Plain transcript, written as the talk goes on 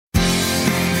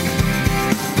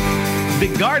the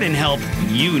garden help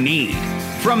you need.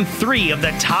 From 3 of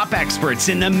the top experts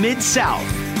in the Mid-South.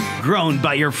 Grown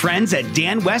by your friends at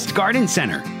Dan West Garden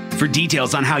Center. For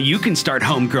details on how you can start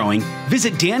home growing,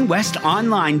 visit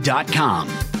danwestonline.com.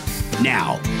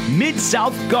 Now,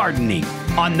 Mid-South Gardening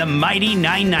on the Mighty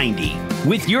 990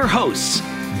 with your hosts,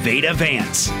 Veda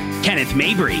Vance, Kenneth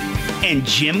Mabry, and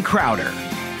Jim Crowder.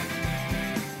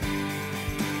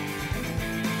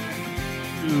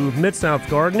 Mid-South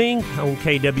Gardening on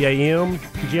KWAM,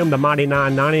 Jim, the Mighty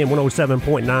 990 and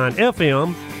 107.9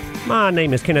 FM. My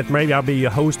name is Kenneth Mabry. I'll be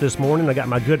your host this morning. I got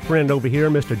my good friend over here,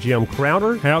 Mr. Jim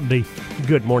Crowder. Howdy.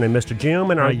 Good morning, Mr.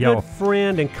 Jim. And our y'all. good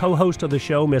friend and co-host of the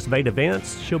show, Miss Veda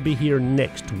Vance. She'll be here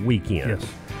next weekend. Yes.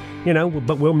 You know,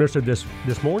 but we'll miss her this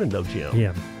morning, though, Jim.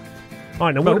 Yeah. All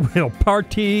right, now We'll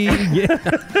party. Yeah.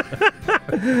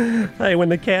 hey, when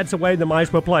the cat's away, the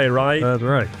mice will play, right? That's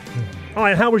right. All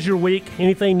right, how was your week?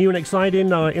 Anything new and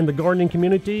exciting in the gardening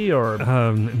community, or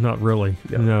Not really.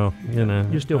 Yeah. No,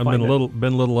 You're still I've fighting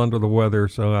been a little under the weather,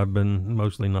 so I've been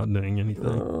mostly not doing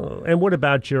anything. and what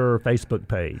about your Facebook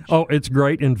page? Oh, it's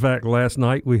great. In fact, last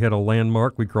night we had a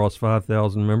landmark. We crossed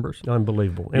 5,000 members.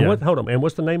 Unbelievable. And Yeah. hold on. And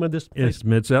what's the name of this? It's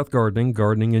Mid-South Gardening,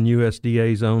 gardening in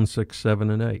USDA Zone 6, 7,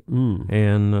 and 8.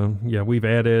 And, we've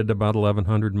added about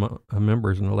 1,100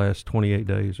 members in the last 28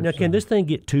 days or Now, so. can this thing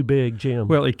get too big, Jim?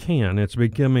 Well, it can. It's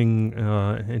becoming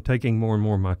and taking more and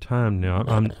more of my time now.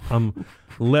 I'm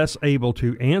less able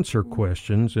to answer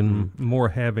questions and more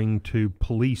having to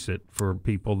police it for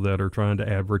people that are trying to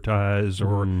advertise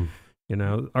or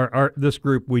this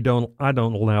group I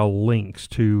don't allow links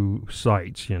to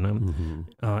sites.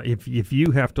 If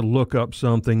you have to look up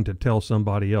something to tell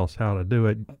somebody else how to do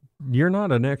it, you're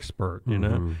not an expert,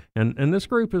 and this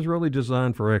group is really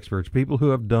designed for experts, people who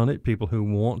have done it, people who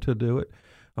want to do it.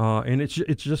 And it's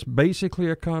just basically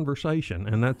a conversation,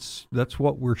 and that's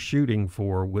what we're shooting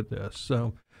for with this.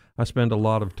 So I spend a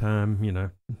lot of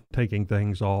time, taking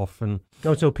things off and.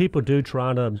 Oh, so people do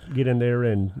try to get in there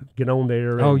and get on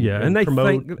there. And they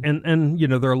promote. think, and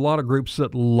there are a lot of groups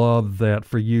that love that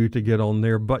for you to get on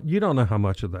there, but you don't know how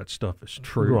much of that stuff is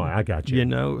true. Right, I got you.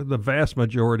 The vast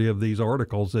majority of these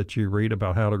articles that you read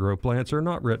about how to grow plants are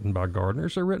not written by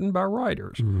gardeners; they're written by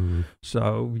writers.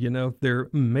 So there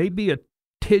may be a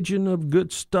tidgeon of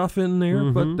good stuff in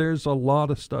there, but there's a lot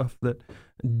of stuff that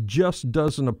just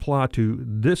doesn't apply to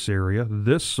this area,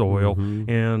 this soil,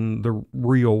 and the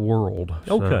real world.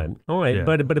 Okay, all right, yeah.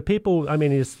 but if people, I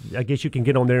guess you can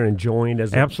get on there and join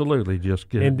as absolutely just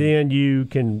get, and then you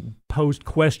can post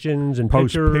questions and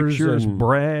post pictures and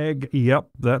brag. Yep,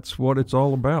 that's what it's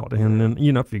all about. And then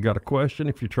if you got a question,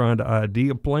 if you're trying to ID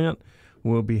a plant,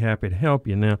 we'll be happy to help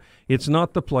you. Now, it's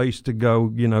not the place to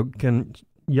go. Can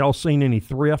y'all seen any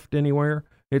thrift anywhere?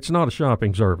 It's not a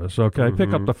shopping service, okay?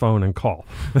 Pick up the phone and call.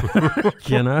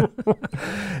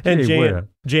 And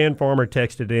Jan Farmer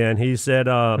texted in. He said,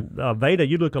 Veda,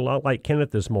 you look a lot like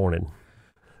Kenneth this morning.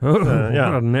 What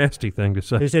a nasty thing to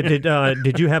say. He said,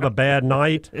 did you have a bad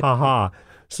night? Ha-ha.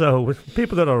 So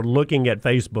people that are looking at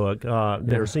Facebook,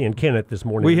 they're seeing Kenneth this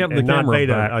morning. We have the not camera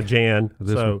Veda, back. Jan.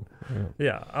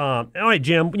 All right,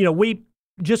 Jim, we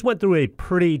just went through a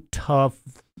pretty tough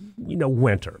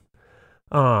winter.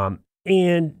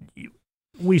 And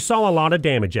we saw a lot of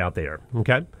damage out there,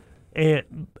 okay?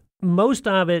 And most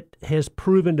of it has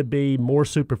proven to be more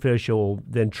superficial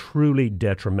than truly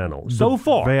detrimental so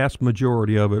far. The vast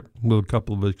majority of it, with a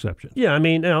couple of exceptions.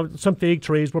 Yeah, some fig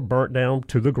trees were burnt down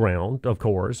to the ground, of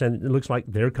course, and it looks like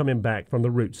they're coming back from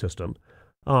the root system.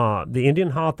 The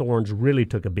Indian hawthorns really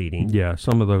took a beating. Yeah,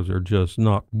 some of those are just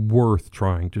not worth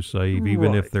trying to save,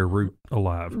 even if they're root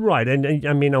alive. Right, and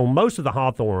on most of the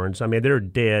hawthorns, they're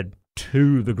dead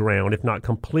to the ground, if not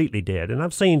completely dead. And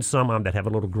I've seen some of them that have a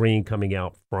little green coming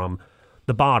out from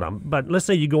the bottom. But let's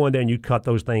say you go in there and you cut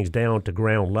those things down to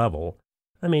ground level.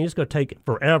 It's going to take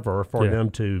forever for them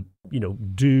to,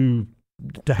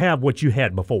 to have what you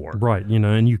had before. Right,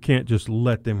 and you can't just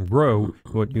let them grow.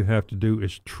 What you have to do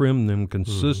is trim them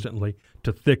consistently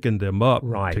to thicken them up,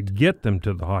 to get them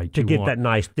to the height to you get want. that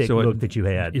nice thick look that you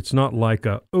had. It's not like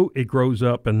it grows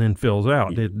up and then fills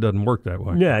out. It doesn't work that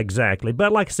way. Yeah, exactly.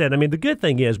 But like I said, the good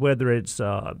thing is whether it's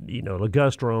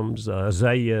ligustrums,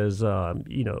 azaleas,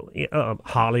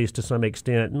 hollies to some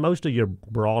extent, most of your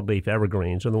broadleaf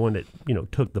evergreens are the one that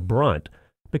took the brunt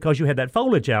because you had that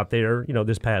foliage out there,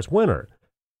 this past winter.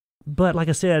 But like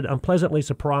I said, I'm pleasantly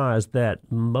surprised that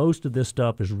most of this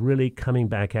stuff is really coming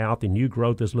back out. The new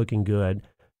growth is looking good.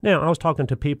 Now, I was talking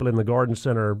to people in the garden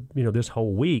center, this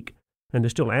whole week, and they're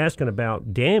still asking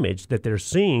about damage that they're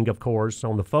seeing, of course,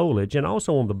 on the foliage and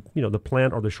also on the, the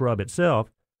plant or the shrub itself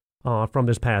from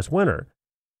this past winter.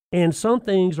 And some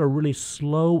things are really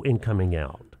slow in coming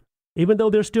out, even though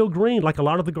they're still green, like a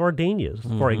lot of the gardenias,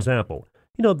 for example.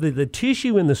 You know, the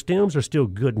tissue in the stems are still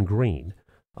good and green,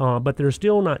 but they're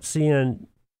still not seeing,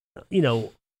 you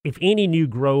know, if any new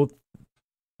growth,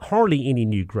 hardly any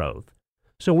new growth.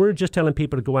 So we're just telling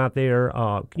people to go out there,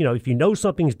 you know, if you know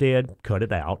something's dead, cut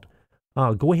it out.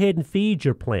 Go ahead and feed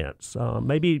your plants,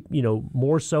 maybe, you know,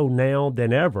 more so now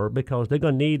than ever, because they're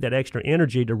going to need that extra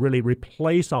energy to really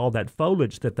replace all that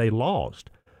foliage that they lost.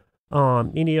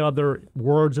 Any other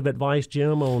words of advice,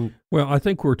 Jim, on? Well, I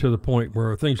think we're to the point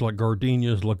where things like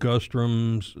gardenias,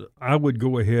 ligustrums, I would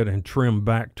go ahead and trim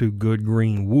back to good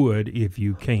green wood if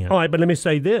you can. All right, but let me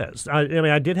say this. I mean,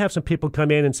 I did have some people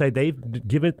come in and say they've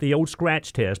given it the old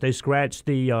scratch test. They scratched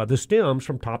the stems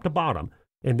from top to bottom,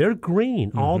 and they're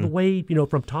green all the way, you know,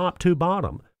 from top to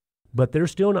bottom. But they're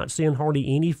still not seeing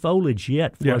hardly any foliage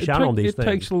yet flush out on these things. It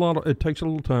takes a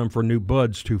little time for new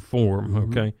buds to form,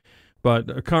 okay?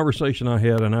 But a conversation I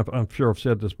had, and I'm sure I've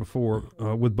said this before,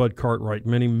 with Bud Cartwright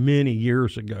many, many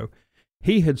years ago,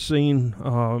 he had seen,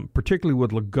 particularly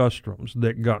with ligustrums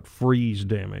that got freeze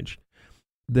damage,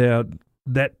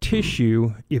 that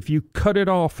tissue, if you cut it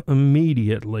off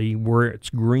immediately where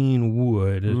it's green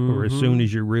wood, or as soon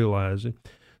as you realize it,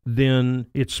 then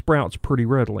it sprouts pretty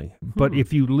readily. But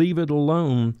if you leave it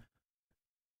alone,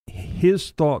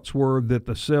 his thoughts were that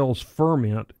the cells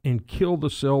ferment and kill the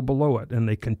cell below it, and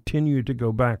they continue to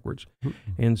go backwards.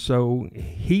 And so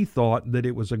he thought that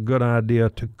it was a good idea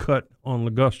to cut, on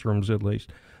ligustrums at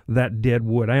least, that dead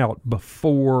wood out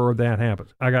before that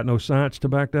happens. I got no science to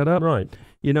back that up. Right.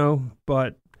 You know,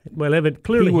 but well, Evan,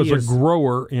 clearly he was a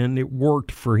grower, and it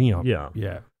worked for him. Yeah.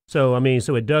 Yeah. So, I mean,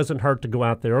 so it doesn't hurt to go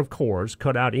out there, of course,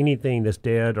 cut out anything that's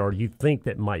dead or you think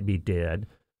that might be dead.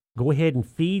 Go ahead and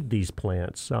feed these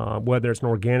plants, whether it's an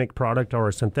organic product or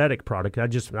a synthetic product.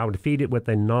 I would feed it with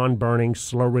a non-burning,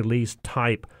 slow-release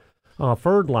type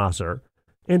fertilizer.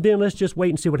 And then let's just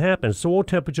wait and see what happens. Soil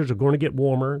temperatures are going to get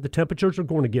warmer. The temperatures are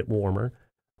going to get warmer.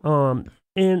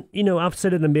 And, you know, I've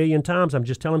said it a million times. I'm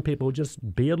just telling people,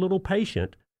 just be a little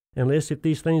patient and let's see if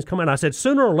these things come out. I said,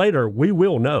 sooner or later, we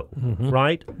will know,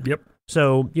 right? Yep.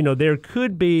 So, you know, there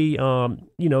could be,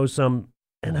 you know, some,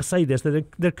 and I say this, that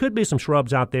there could be some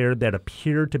shrubs out there that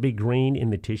appear to be green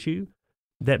in the tissue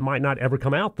that might not ever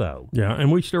come out, though. Yeah,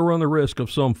 and we still run the risk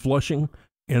of some flushing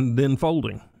and then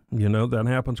folding. You know, that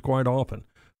happens quite often.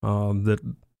 That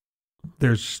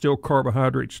there's still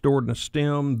carbohydrate stored in the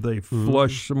stem. They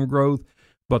flush some growth,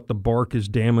 but the bark is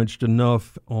damaged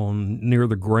enough near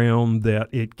the ground that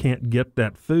it can't get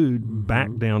that food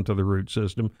back down to the root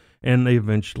system, and they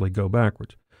eventually go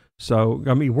backwards. So,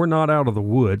 I mean, we're not out of the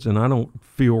woods, and I don't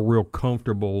feel real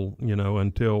comfortable, you know,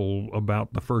 until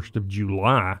about the 1st of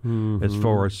July as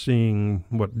far as seeing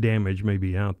what damage may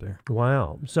be out there.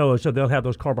 Wow. So they'll have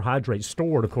those carbohydrates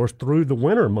stored, of course, through the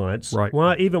winter months. Right.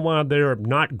 Well, even while they're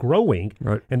not growing,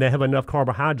 right, and they have enough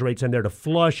carbohydrates in there to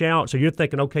flush out. So you're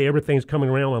thinking, okay, everything's coming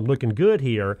around, I'm looking good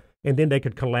here, and then they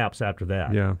could collapse after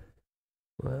that. Yeah.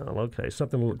 Well, okay,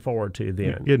 something to look forward to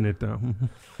then. Isn't it, though?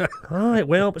 All right,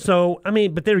 well, so, I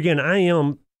mean, but there again,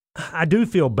 I do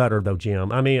feel better, though,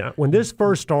 Jim. I mean, when this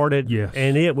first started, yes,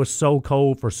 and it was so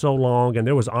cold for so long, and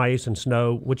there was ice and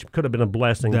snow, which could have been a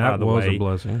blessing, by the way. That was a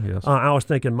blessing, yes. I was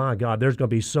thinking, my God, there's going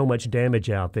to be so much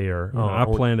damage out there. I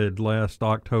planted last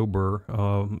October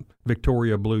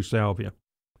Victoria Blue Salvia.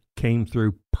 Came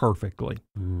through perfectly.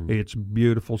 It's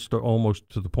beautiful, almost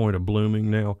to the point of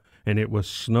blooming now, and it was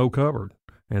snow-covered.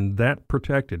 And that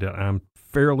protected it. I'm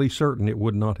fairly certain it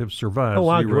would not have survived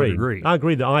 0 degrees. I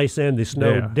agree. The ice and the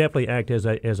snow definitely act as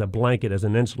a blanket, as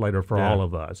an insulator for all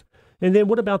of us. And then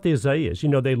what about the azaleas? You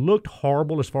know, they looked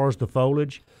horrible as far as the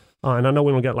foliage. And I know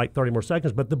we only got like 30 more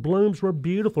seconds, but the blooms were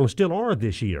beautiful and still are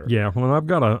this year. Yeah, well,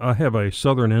 I have a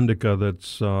Southern Indica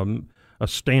that's a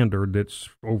standard that's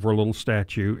over a little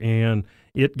statue, and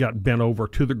it got bent over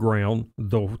to the ground.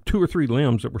 The 2 or 3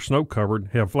 limbs that were snow-covered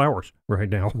have flowers right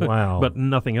now. Wow. But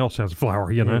nothing else has a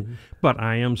flower, you know. But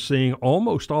I am seeing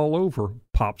almost all over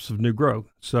pops of new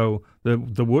growth. So the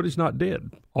wood is not dead.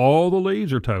 All the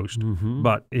leaves are toast,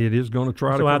 but it is going to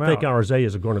try to come out. So I think our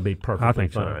azaleas are going to be perfectly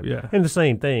fine. So, yeah. And the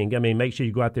same thing, I mean, make sure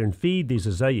you go out there and feed these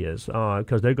azaleas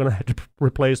because they're going to have to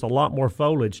replace a lot more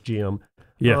foliage, Jim,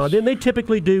 than they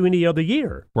typically do any other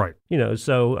year. Right. You know,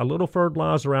 so a little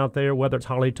fertilizer out there, whether it's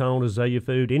Hollytone, azalea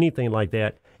food, anything like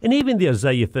that. And even the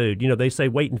azalea food, you know, they say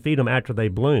wait and feed them after they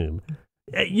bloom.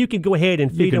 You can go ahead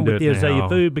and feed them with the azalea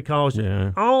food because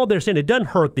all they're saying, it doesn't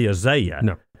hurt the azalea.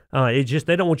 No. It's just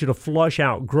they don't want you to flush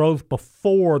out growth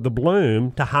before the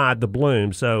bloom to hide the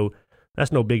bloom. So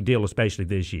that's no big deal, especially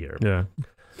this year. Yeah.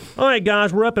 All right,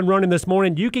 guys, we're up and running this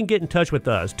morning. You can get in touch with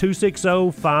us,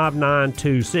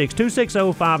 260-5926,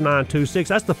 260-5926.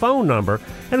 That's the phone number.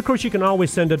 And, of course, you can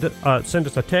always send us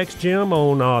a text, Jim,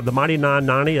 on the Mighty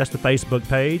 990. That's the Facebook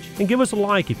page. And give us a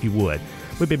like if you would.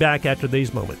 We'll be back after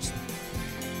these moments.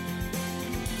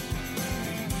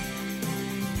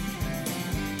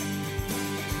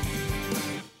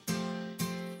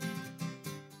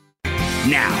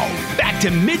 Now, back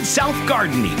to Mid-South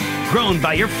Gardening, grown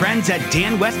by your friends at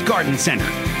Dan West Garden Center.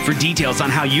 For details on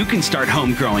how you can start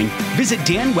home growing, visit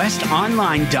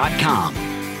danwestonline.com.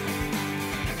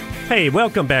 Hey,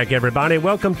 welcome back, everybody.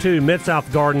 Welcome to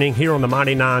Mid-South Gardening here on the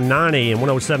Mighty 990 and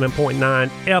 107.9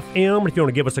 FM. If you want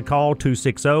to give us a call,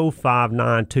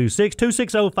 260-5926,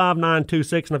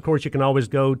 260-5926. And, of course, you can always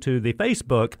go to the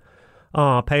Facebook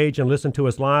page and listen to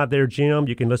us live there, Jim.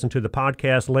 You can listen to the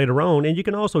podcast later on, and you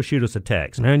can also shoot us a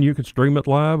text. And you can stream it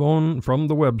live from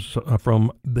the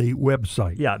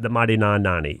website. Yeah, the Mighty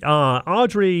 990.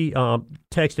 Audrey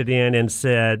texted in and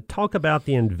said, talk about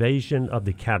the invasion of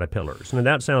the caterpillars. And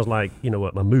that sounds like,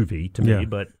 a movie to me,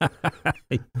 but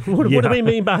what do we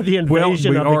mean by the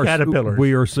invasion of the caterpillars?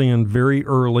 We are seeing very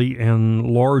early and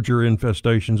larger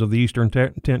infestations of the eastern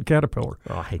tent caterpillar.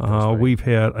 Oh, I hate those things. We've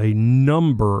had a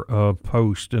number of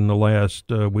posts in the last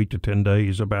week to 10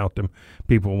 days about them.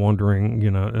 People wondering,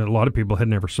 a lot of people had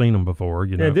never seen them before.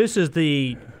 Now, this is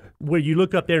where you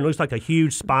look up there and it looks like a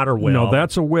huge spider web. No,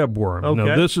 that's a webworm. Okay.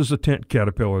 No, this is a tent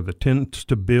caterpillar that tends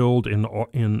to build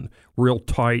in real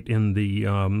tight in the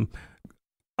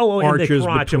arches in the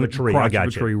crotch of a tree. Crotch of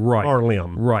a tree, right? Or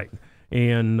limb, right?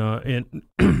 And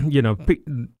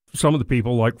some of the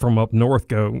people like from up north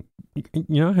go,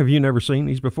 have you never seen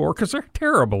these before? Because they're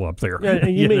terrible up there. Yeah,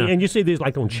 and you see these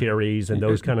like on cherries and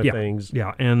those kind of things.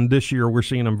 Yeah, and this year we're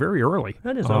seeing them very early.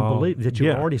 That is unbelievable that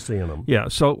you're already seeing them. Yeah,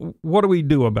 so what do we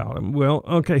do about them? Well,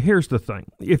 okay, here's the thing.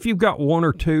 If you've got one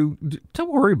or two, don't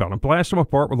worry about them. Blast them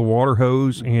apart with a water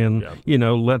hose and,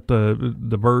 let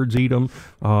the birds eat them.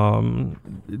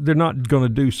 They're not going to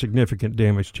do significant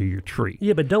damage to your tree.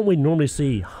 Yeah, but don't we normally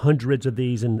see hundreds of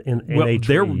these in a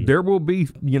tree? There will be,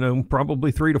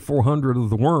 probably 300 to 400 of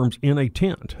the worms in a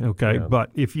tent, okay? Yeah. But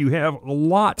if you have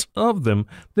lots of them,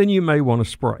 then you may want to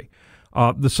spray.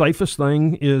 The safest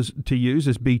thing to use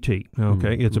is BT,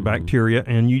 okay? It's a bacteria,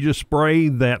 and you just spray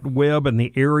that web and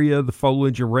the area, the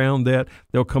foliage around that.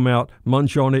 They'll come out,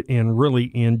 munch on it, and really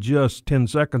in just 10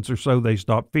 seconds or so, they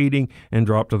stop feeding and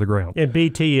drop to the ground. And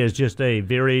BT is just a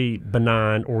very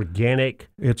benign, organic...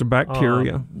 It's a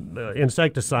bacteria.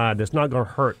 Insecticide that's not going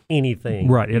to hurt anything.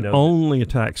 Right. It only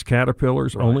attacks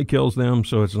caterpillars, only kills them,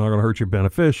 so it's not going to hurt your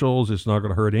beneficials. It's not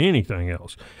going to hurt anything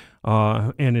else.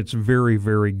 And it's very,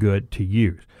 very good to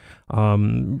use.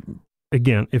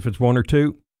 Again, if it's one or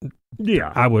two,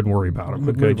 I wouldn't worry about them.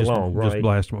 Okay, just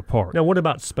blast them apart. Now, what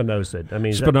about spinosad? I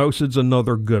mean, spinosad's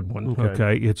another good one.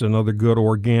 Okay, it's another good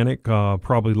organic.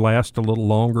 Probably lasts a little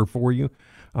longer for you.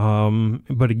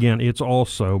 But again, it's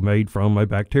also made from a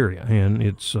bacteria, and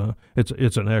it's an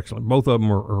excellent. Both of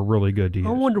them are really good to use.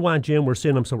 I wonder why, Jim, we're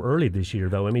seeing them so early this year,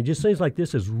 though. I mean, it just seems like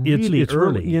this is really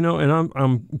early. And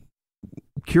I'm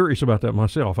curious about that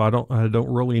myself. I don't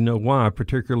really know why,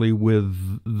 particularly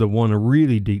with the one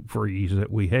really deep freeze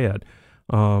that we had.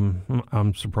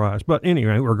 I'm surprised. But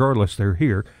anyway, regardless, they're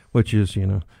here, which is,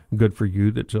 good for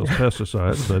you that sells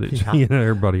pesticides, but it's,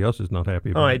 everybody else is not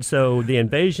happy about it. All right, so the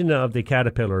invasion of the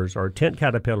caterpillars or tent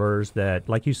caterpillars that,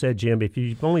 like you said, Jim, if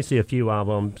you only see a few of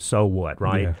them, so what,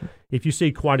 right? Yeah. If you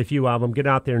see quite a few of them, get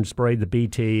out there and spray the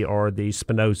BT or the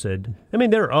spinosad. I mean,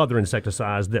 there are other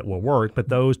insecticides that will work, but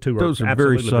those two are absolutely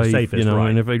very safe, the safest, right?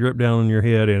 And if they drip down on your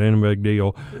head, it ain't a big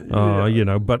deal,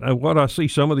 But what I see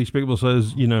some of these people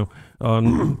says,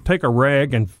 take a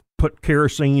rag and put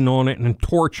kerosene on it and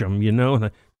torch them,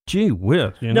 and gee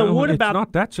whiz, now, what about, it's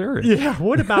not that serious. Yeah,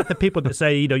 what about the people that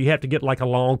say, you have to get like a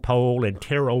long pole and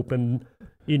tear open,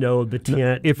 the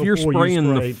tent? If you're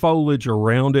spraying the foliage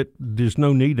around it, there's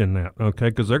no need in that, okay?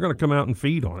 Because they're going to come out and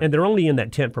feed on it. And they're only in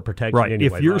that tent for protection right.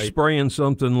 anyway, If you're spraying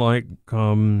something like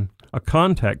a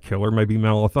contact killer, maybe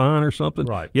malathion or something,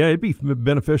 right. Yeah, it'd be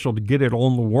beneficial to get it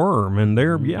on the worm, and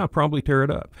probably tear it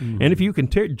up. And if you can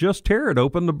just tear it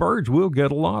open, the birds will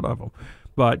get a lot of them.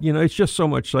 But, it's just so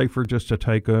much safer just to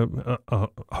take a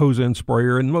hose-end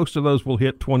sprayer, and most of those will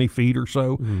hit 20 feet or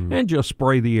so, and just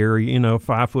spray the area,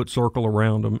 5-foot circle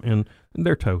around them, and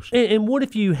they're toast. And what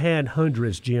if you had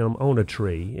hundreds, Jim, on a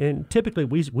tree? And typically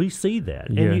we see that,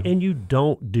 and you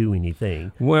don't do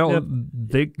anything. Well,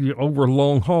 over a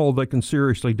long haul, they can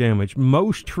seriously damage.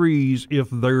 Most trees, if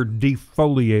they're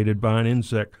defoliated by an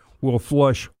insect, will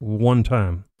flush one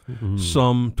time.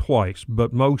 Some twice,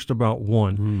 but most about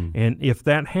one. And if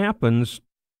that happens,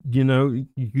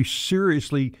 you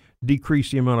seriously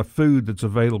decrease the amount of food that's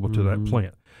available to that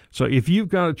plant. So if you've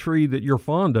got a tree that you're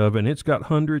fond of and it's got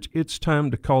hundreds, it's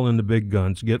time to call in the big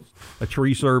guns. Get a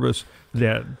tree service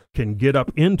that can get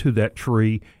up into that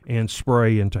tree and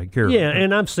spray and take care of it. Yeah,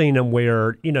 and I've seen them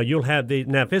where, you'll have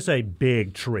now if it's a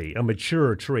big tree, a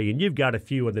mature tree, and you've got a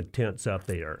few of the tents up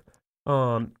there,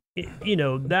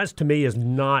 that's to me is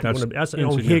not that's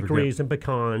on hickories and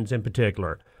pecans in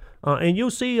particular. And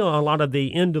you'll see a lot of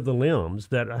the end of the limbs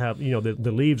that have,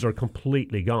 the leaves are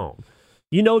completely gone.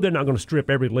 They're not going to strip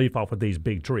every leaf off of these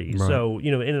big trees. Right. So,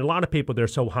 and a lot of people, they're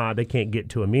so high they can't get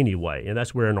to them anyway. And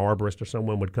that's where an arborist or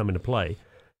someone would come into play.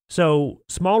 So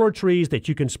smaller trees that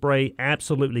you can spray,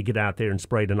 absolutely get out there and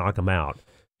spray to knock them out.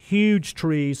 Huge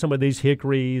trees, some of these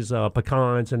hickories,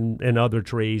 pecans, and other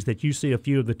trees that you see a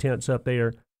few of the tents up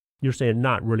there, you're saying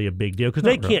not really a big deal because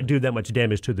they can't do that much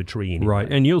damage to the tree anyway. Right,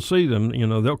 and you'll see them,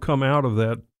 they'll come out of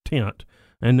that tent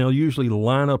and they'll usually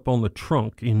line up on the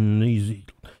trunk in these,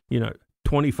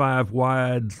 25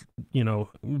 wide,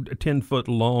 10-foot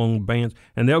long bands,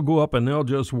 and they'll go up and they'll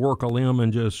just work a limb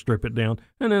and just strip it down,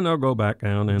 and then they'll go back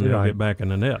down and they'll get back in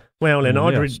the net. Well, and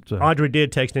Audrey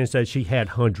did text in and said she had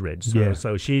hundreds.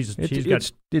 So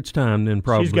it's time then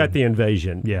probably. She's got the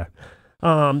invasion. Yeah.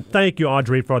 Thank you,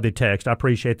 Audrey, for the text. I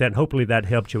appreciate that, and hopefully that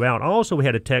helped you out. Also, we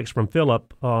had a text from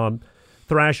Philip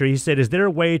Thrasher. He said, is there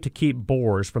a way to keep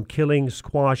borers from killing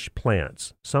squash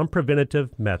plants? Some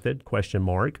preventative method, ?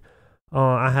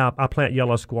 I plant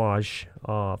yellow squash,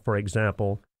 for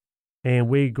example, and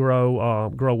we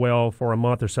grow well for a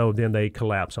month or so, then they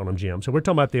collapse on them, Jim. So we're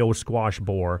talking about the old squash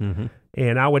borer. Mm-hmm.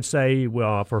 And I would say,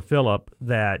 for Philip,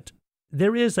 that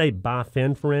there is a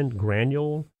bifenthrin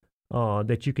granule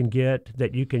that you can get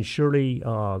that you can surely,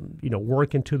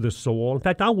 work into the soil. In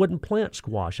fact, I wouldn't plant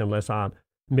squash unless I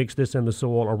mix this in the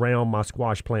soil around my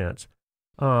squash plants.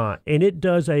 And it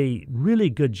does a really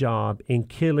good job in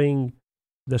killing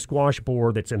the squash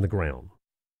borer that's in the ground.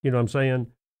 You know what I'm saying?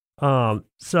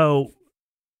 So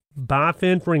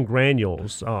bifenthrin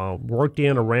granules worked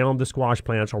in around the squash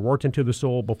plants or worked into the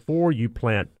soil before you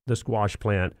plant the squash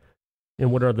plant. And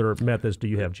what other methods do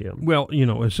you have, Jim? Well,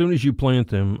 as soon as you plant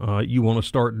them, you want to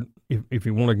start, if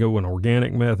you want to go an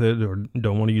organic method or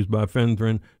don't want to use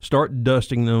bifenthrin, start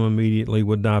dusting them immediately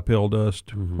with dipel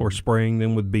dust or spraying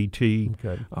them with BT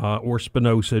or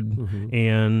spinosad. Mm-hmm.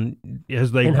 And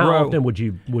as they grow. How often would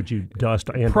you dust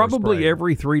and probably spray?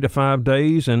 Every 3 to 5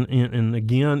 days. And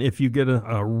again, if you get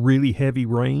a really heavy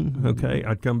rain,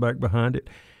 I'd come back behind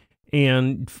it.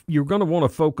 And you're going to want to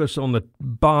focus on the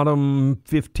bottom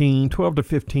 12 to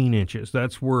 15 inches.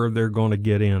 That's where they're going to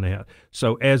get in at.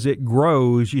 So as it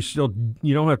grows, you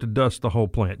don't have to dust the whole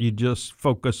plant. You just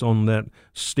focus on that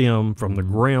stem from the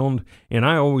ground. And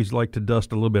I always like to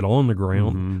dust a little bit on the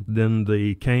ground, then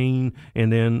the cane,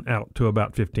 and then out to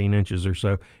about 15 inches or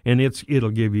so. And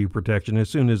it'll give you protection. As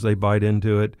soon as they bite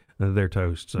into it, they're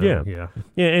toast. So, yeah.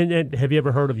 And have you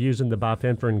ever heard of using the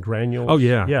bifenthrin granules? Oh,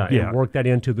 yeah. And work that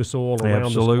into the soil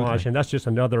around the squash, and that's just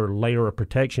another layer of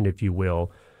protection, if you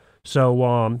will.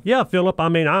 So, Philip, I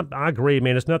mean, I agree,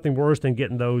 man. It's nothing worse than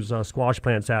getting those squash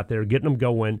plants out there, getting them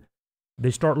going. They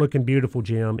start looking beautiful,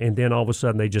 Jim, and then all of a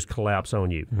sudden they just collapse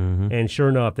on you. Mm-hmm. And sure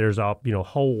enough, there's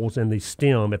holes in the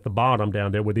stem at the bottom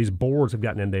down there where these borers have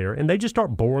gotten in there, and they just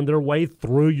start boring their way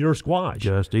through your squash.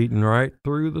 Just eating right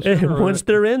through the center. And once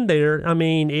they're in there, I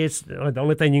mean, it's the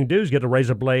only thing you can do is get a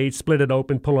razor blade, split it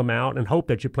open, pull them out, and hope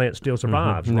that your plant still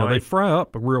survives. Mm-hmm. Now, right? they fry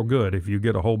up real good if you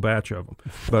get a whole batch of them.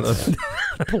 But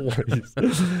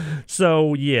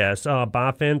So, yes,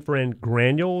 bifenthrin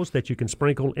granules that you can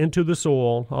sprinkle into the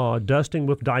soil, dusting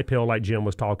with dipel like Jim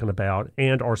was talking about,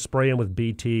 and or spraying with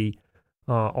BT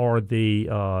or the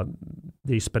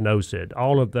spinosad.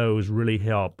 All of those really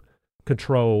help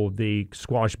control the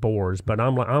squash borers. But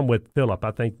I'm with Philip.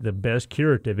 I think the best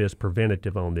curative is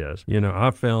preventative on this.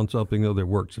 I found something though that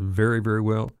works very, very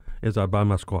well is I buy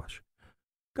my squash.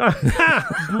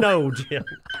 No, Jim.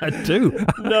 I do.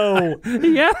 No.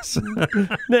 Yes.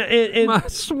 I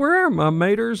swear my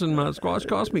maters and my squash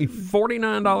cost me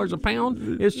 $49 a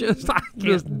pound. It's just, I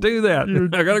can't do that.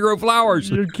 I got to grow flowers.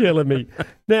 You're killing me.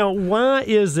 Now, why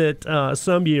is it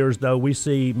some years, though, we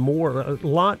see a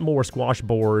lot more squash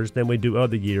borers than we do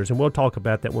other years? And we'll talk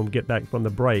about that when we get back from the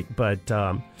break. But,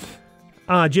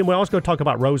 Jim, we're also going to talk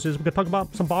about roses. We're going to talk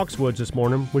about some boxwoods this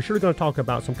morning. We're sure going to talk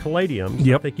about some caladiums.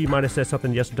 Yep. I think you might have said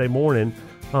something yesterday morning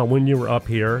when you were up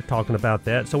here talking about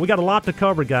that. So we got a lot to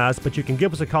cover, guys, but you can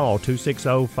give us a call,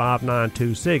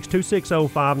 260-5926,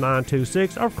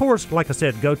 260-5926. Or, of course, like I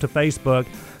said, go to Facebook,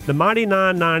 the Mighty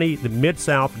 990, the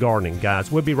Mid-South Gardening,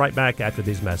 guys. We'll be right back after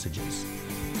these messages.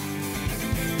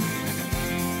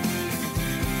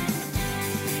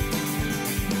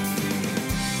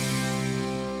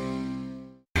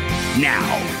 Now,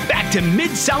 back to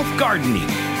Mid-South Gardening,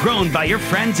 grown by your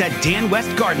friends at Dan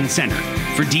West Garden Center.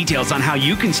 For details on how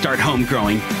you can start home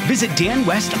growing, visit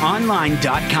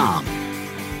danwestonline.com.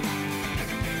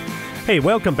 Hey,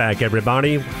 welcome back,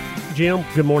 everybody. Jim,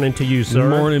 good morning to you, sir.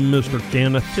 Good morning, Mr.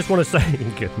 Kenneth. Just want to say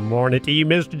good morning to you,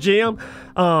 Mr. Jim.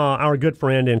 Our good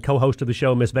friend and co-host of the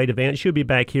show, Miss Veda Vance, she'll be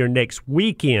back here next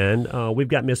weekend. We've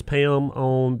got Miss Pam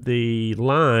on the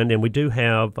line, and we do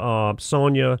have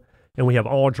Sonia, and we have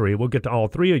Audrey. We'll get to all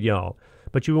three of y'all.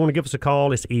 But you want to give us a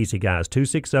call, it's easy, guys,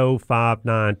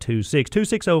 260-5926,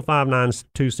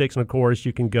 260-5926. And, of course,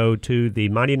 you can go to the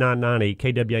 9990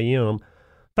 KWAM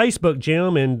Facebook,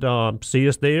 Jim, and see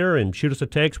us there and shoot us a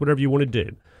text, whatever you want to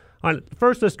do. All right,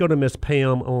 first, let's go to Miss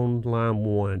Pam on line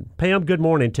one. Pam, good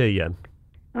morning to you.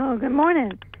 Oh, good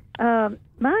morning.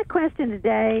 My question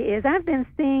today is I've been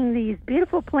seeing these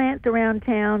beautiful plants around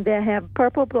town that have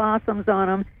purple blossoms on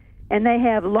them, and they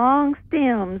have long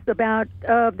stems,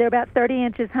 they're about 30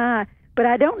 inches high, but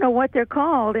I don't know what they're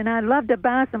called, and I'd love to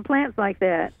buy some plants like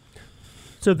that.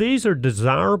 So these are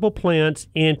desirable plants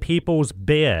in people's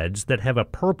beds that have a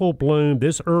purple bloom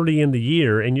this early in the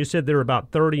year, and you said they're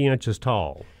about 30 inches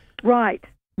tall. Right.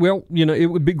 Well, it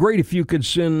would be great if you could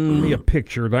send me a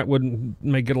picture. That would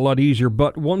make it a lot easier.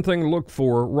 But one thing to look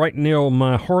for, right now,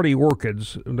 my hardy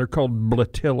orchids, they're called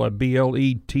Bletilla,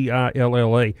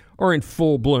 Bletilla, are in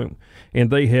full bloom.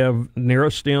 And they have narrow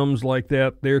stems like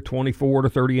that. They're 24 to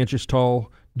 30 inches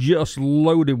tall, just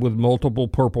loaded with multiple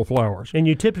purple flowers. And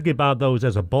you typically buy those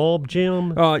as a bulb,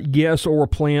 Jim? Yes, or a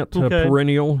plant, Okay.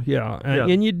 perennial, yeah.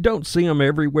 And you don't see them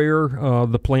everywhere.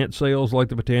 The plant sales like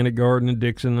the Botanic Garden and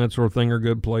Dixon, that sort of thing, are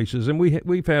good places. And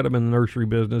we've had them in the nursery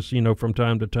business, from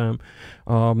time to time.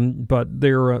 But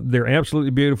they're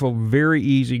absolutely beautiful, very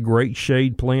easy, great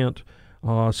shade plant.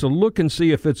 So look and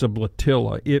see if it's a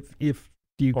Bletilla. If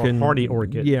you Or can, hardy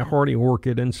orchid. Yeah, hardy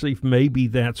orchid, and see if maybe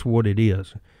that's what it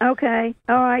is. Okay.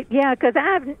 All right. Yeah, because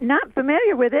I'm not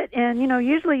familiar with it, and,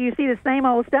 usually you see the same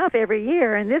old stuff every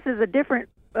year, and this is a different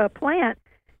plant,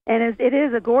 and it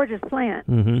is a gorgeous plant.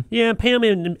 Mm-hmm. Yeah, Pam,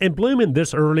 and blooming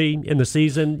this early in the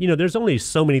season, there's only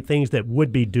so many things that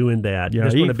would be doing that. Yeah,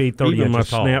 it's going to be 30 even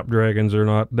inches my tall. snapdragons are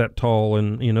not that tall,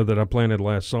 and that I planted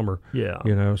last summer. Yeah.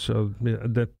 So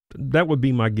that would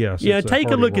be my guess. Yeah, It's take a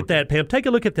hardy look orchid. at that, Pam. Take a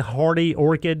look at the hardy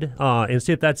orchid and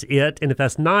see if that's it. And if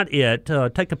that's not it,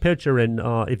 take a picture and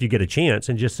if you get a chance,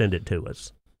 and just send it to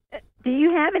us. Do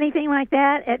you have anything like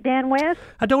that at Dan West?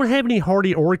 I don't have any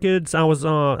hardy orchids. I was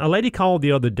a lady called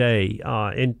the other day,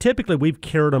 and typically we've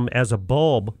carried them as a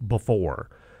bulb before.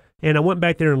 And I went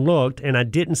back there and looked, and I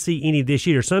didn't see any this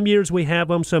year. Some years we have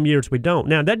them, some years we don't.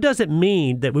 Now, that doesn't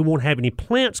mean that we won't have any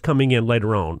plants coming in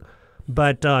later on.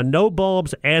 But no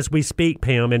bulbs as we speak,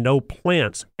 Pam, and no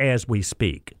plants as we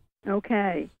speak.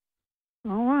 Okay.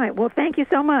 All right. Well, thank you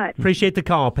so much. Appreciate the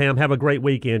call, Pam. Have a great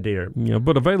weekend, dear. Yeah,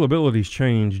 but availability's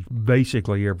changed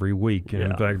basically every week. And Yeah.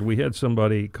 in fact, we had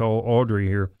somebody call Audrey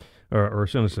here or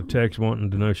send us a text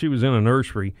wanting to know. She was in a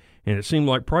nursery, and it seemed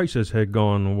like prices had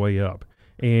gone way up.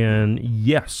 And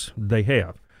yes, they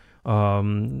have.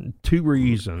 2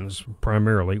 reasons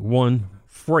primarily. One,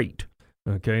 freight.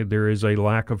 Okay, there is a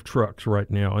lack of trucks right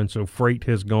now, and so freight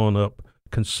has gone up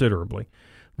considerably.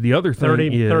 The other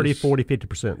thing 30, 40,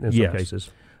 50% in some Yes.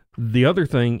 cases. The other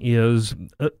thing is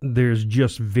there's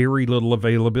just very little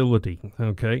availability,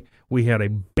 okay? We had a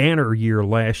banner year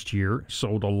last year,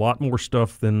 sold a lot more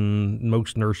stuff than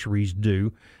most nurseries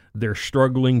do. They're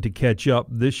struggling to catch up.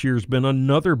 This year's been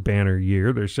another banner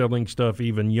year. They're selling stuff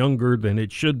even younger than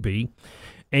it should be.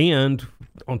 And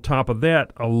on top of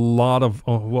that, a lot of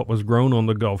what was grown on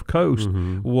the Gulf Coast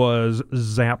was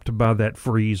zapped by that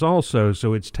freeze also.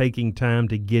 So it's taking time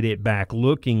to get it back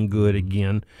looking good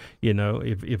again.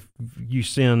 If you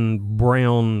send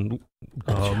brown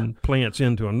plants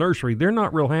into a nursery, they're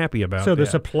not real happy about So that. the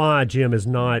supply, Jim, is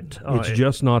not It's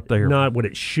just not there. not what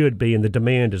it should be, and the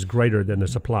demand is greater than the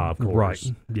supply, of course.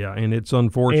 Right. Yeah, and it's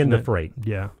unfortunate. And the freight.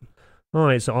 Yeah. All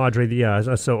right, so Audrey,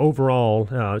 so overall,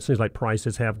 it seems like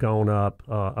prices have gone up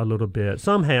a little bit.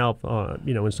 Some have,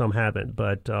 and some haven't,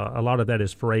 but a lot of that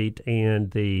is freight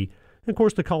and of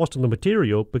course, the cost of the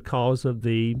material because of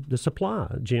the supply.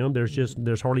 Jim,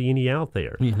 there's hardly any out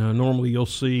there. Normally you'll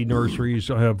see nurseries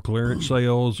have clearance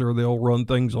sales, or they'll run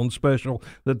things on special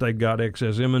that they've got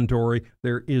excess inventory.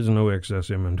 There is no excess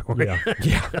inventory.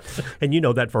 Yeah. And you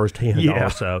know that firsthand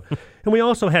also. And we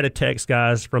also had a text,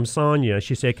 guys, from Sonia.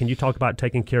 She said, can you talk about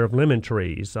taking care of lemon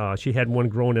trees? She had one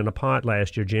growing in a pot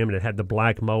last year, Jim, and it had the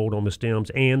black mold on the stems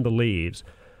and the leaves.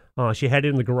 She had it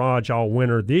in the garage all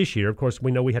winter this year. Of course,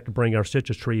 we know we have to bring our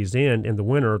citrus trees in the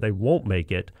winter. They won't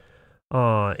make it.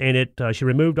 She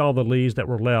removed all the leaves that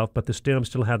were left, but the stems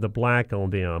still have the black on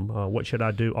them. What should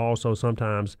I do? Also,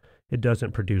 sometimes it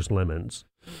doesn't produce lemons.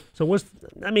 So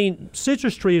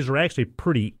citrus trees are actually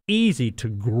pretty easy to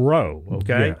grow,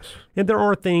 okay? Yes. And there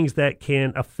are things that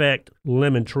can affect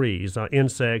lemon trees,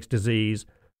 insects, disease,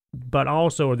 but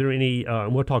also are there any,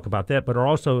 and we'll talk about that, but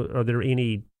are there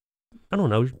any,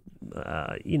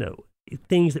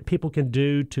 things that people can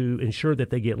do to ensure that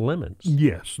they get lemons?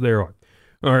 Yes, there are.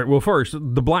 All right, well, first,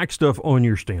 the black stuff on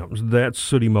your stems, that's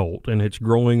sooty mold, and it's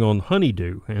growing on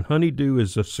honeydew. And honeydew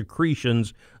is the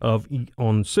secretions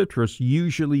on citrus,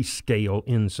 usually scale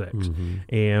insects. Mm-hmm.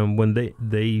 And when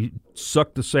they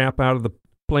suck the sap out of the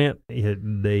plant,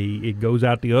 it goes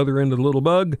out the other end of the little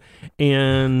bug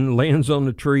and lands on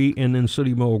the tree, and then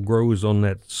sooty mold grows on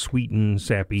that sweetened,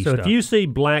 sappy stuff. So if you see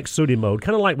black sooty mold,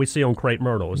 kind of like we see on crepe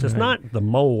myrtles, it's not the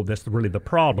mold that's really the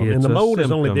problem. It's and the mold symptom.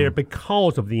 is only there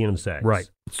because of the insects. Right.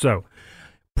 So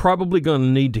probably going to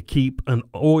need to keep an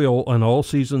all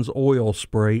seasons oil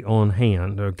spray on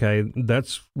hand, okay?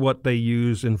 That's what they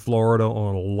use in Florida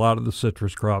on a lot of the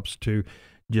citrus crops to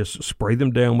just spray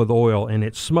them down with oil, and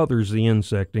it smothers the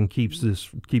insect and keeps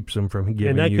them from giving you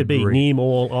And that could be grief. neem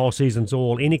oil, all seasons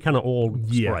oil, any kind of oil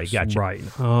spray. Yes, Gotcha. right.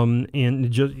 And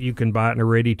just you can buy it in a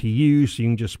ready to use. You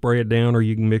can just spray it down, or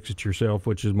you can mix it yourself,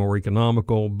 which is more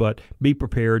economical. But be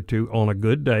prepared to, on a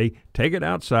good day, take it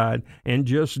outside and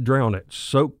just drown it.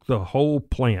 Soak the whole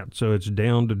plant so it's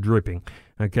down to dripping.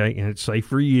 Okay, and it's safe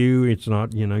for you. It's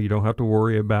not, you don't have to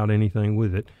worry about anything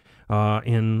with it.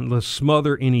 And let's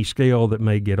smother any scale that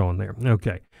may get on there.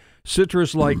 Okay.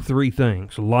 Citrus like three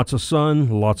things: lots of sun,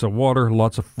 lots of water,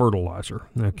 lots of fertilizer.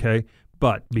 Okay.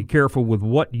 But be careful with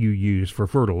what you use for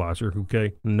fertilizer.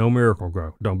 Okay. No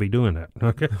Miracle-Gro. Don't be doing that.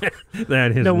 Okay.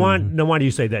 That is. Now, why do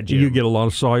you say that, Jim? You get a lot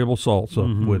of soluble salts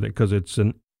with it because it's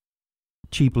an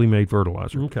cheaply made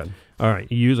fertilizer. Okay. All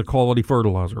right. You use a quality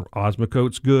fertilizer.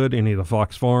 Osmocote's good. Any of the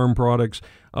Fox Farm products.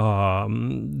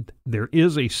 There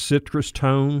is a citrus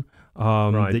tone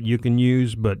that you can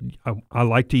use, but I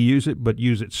like to use it, but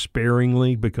use it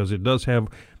sparingly because it does have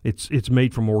it's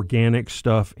made from organic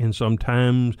stuff, and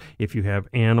sometimes if you have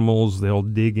animals, they'll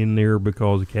dig in there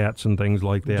because of cats and things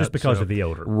like that. Just because of the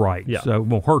odor, right? Yeah. So it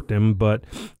won't hurt them, but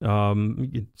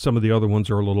some of the other ones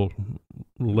are a little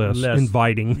less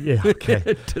inviting. Yeah,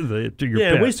 okay. to your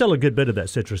pet. We sell a good bit of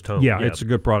that citrus tone. Yeah, it's a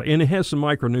good product, and it has some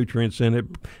micronutrients in it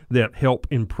that help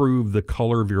improve the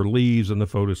color of your leaves and the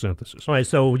photosynthesis. All right,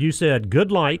 so you said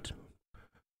good light,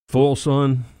 full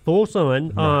sun.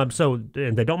 Right.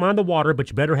 And they don't mind the water, but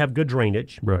you better have good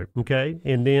drainage. Right. Okay,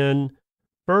 and then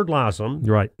fertilize them.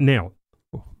 Right. Now,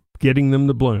 getting them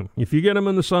to bloom. If you get them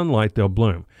in the sunlight, they'll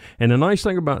bloom. And the nice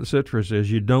thing about citrus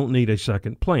is you don't need a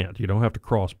second plant. You don't have to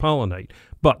cross-pollinate.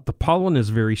 But the pollen is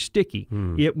very sticky.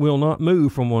 It will not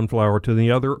move from one flower to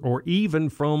the other, or even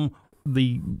from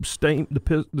the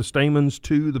stamens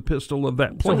to the pistil of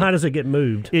that plant. So how does it get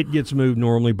moved? It gets moved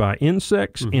normally by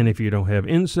insects, and if you don't have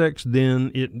insects,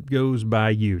 then it goes by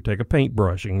you. Take a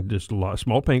paintbrush and just a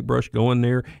small paintbrush, go in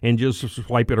there and just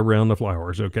swipe it around the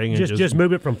flowers, okay? And just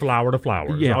move it from flower to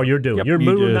flower. Yeah. All you're doing. Yep. You're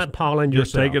moving that pollen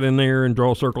just yourself. take it in there and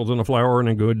draw circles in the flower and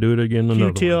then go do it again.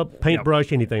 Q-tip,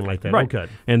 paintbrush, anything like that. Right.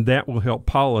 Okay. And that will help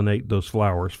pollinate those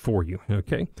flowers for you,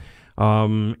 okay?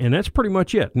 And that's pretty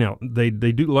much it. Now, they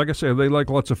do, like I said, they like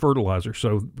lots of fertilizer.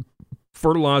 So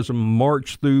fertilize them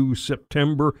March through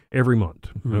September every month,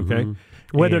 okay?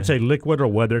 Whether it's a liquid or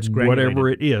whether it's granulated. Whatever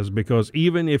it is, because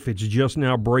even if it's just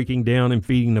now breaking down and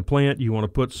feeding the plant, you want to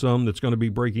put some that's going to be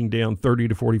breaking down 30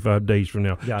 to 45 days from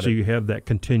now. Got so it. you have that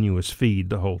continuous feed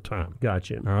the whole time.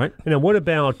 Gotcha. All right? And then what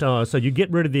about, so you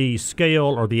get rid of the scale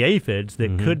or the aphids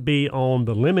that could be on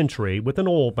the lemon tree with an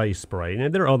oil-based spray.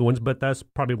 And there are other ones, but that's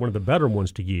probably one of the better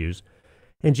ones to use.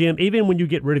 And, Jim, even when you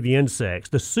get rid of the insects,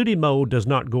 the sooty mold does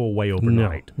not go away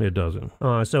overnight. No, it doesn't.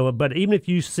 But even if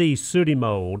you see sooty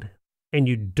mold and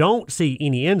you don't see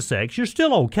any insects, you're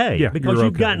still okay. Yeah, because you're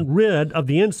you've okay. gotten rid of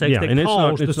the insects that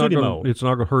cause the sooty mold. It's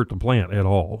not going to hurt the plant at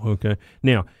all, okay?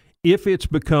 Now, if it's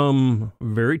become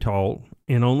very tall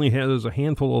and only has a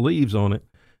handful of leaves on it,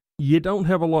 you don't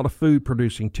have a lot of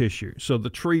food-producing tissue. So the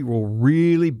tree will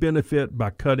really benefit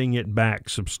by cutting it back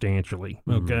substantially,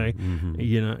 okay?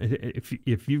 You know,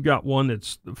 if you've got one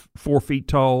that's 4 feet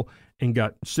tall and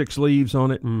got 6 leaves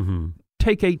on it,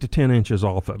 take 8 to 10 inches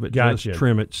off of it. Gotcha. Just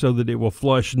trim it so that it will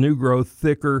flush new growth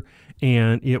thicker,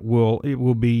 and it will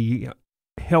be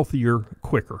healthier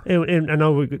quicker. And I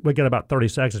know we got about 30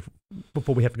 seconds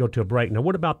before we have to go to a break. Now,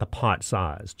 what about the pot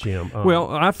size, Jim? Well,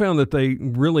 I found that they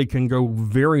really can go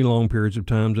very long periods of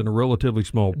times in a relatively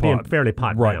small pot. Being fairly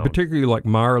pot right, bound. particularly like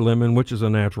Meyer lemon, which is a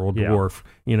natural dwarf.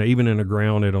 Even in the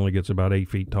ground, it only gets about 8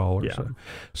 feet tall or so.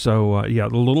 So, a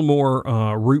little more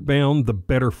root bound, the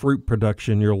better fruit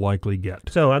production you'll likely get.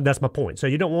 So that's my point. So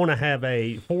you don't want to have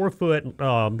a 4-foot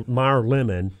Meyer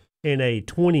lemon in a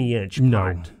 20-inch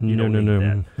pot.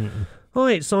 No. All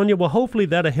right, Sonia. Well, hopefully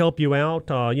that'll help you out.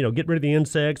 Get rid of the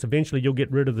insects. Eventually, you'll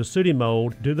get rid of the sooty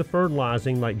mold. Do the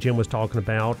fertilizing like Jim was talking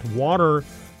about. Water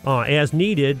as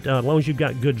needed, as long as you've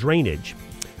got good drainage.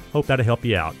 Hope that'll help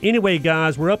you out. Anyway,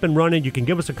 guys, we're up and running. You can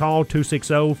give us a call,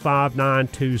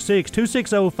 260-5926,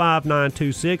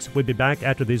 260-5926. We'll be back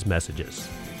after these messages.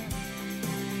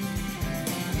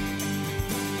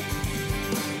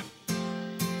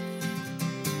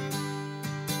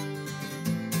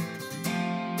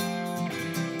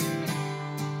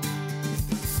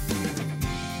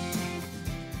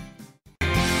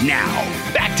 Now,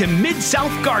 back to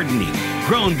Mid-South Gardening,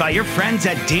 grown by your friends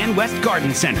at Dan West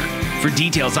Garden Center. For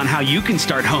details on how you can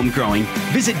start home growing,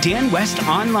 visit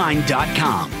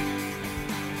danwestonline.com.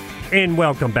 And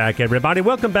welcome back, everybody.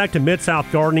 Welcome back to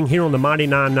Mid-South Gardening here on the Mighty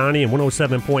 990 and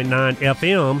 107.9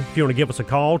 FM. If you want to give us a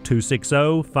call,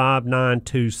 260-5926,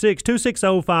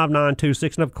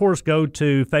 260-5926. And, of course, go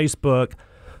to Facebook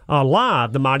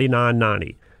Live, the Mighty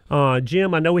 990.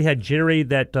 Jim, I know we had Jerry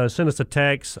that sent us a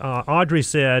text. Audrey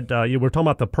said, you were talking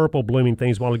about the purple blooming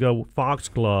things a while ago,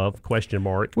 foxglove, ?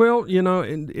 Well,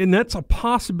 and that's a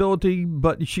possibility,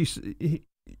 but she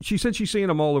said she's seeing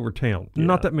them all over town. Yeah.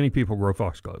 Not that many people grow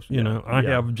foxgloves. I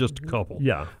have just a couple.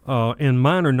 Yeah. And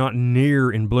mine are not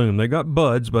near in bloom. They got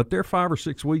buds, but they're 5 or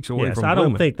 6 weeks away from I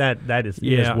blooming. don't think that is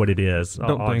what it is,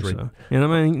 don't Audrey. think so. And I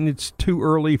mean, it's too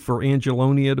early for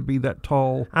Angelonia to be that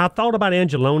tall. I thought about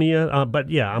Angelonia,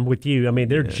 but I'm with you. I mean,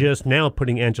 they're just now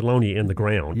putting Angelonia in the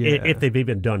ground, if they've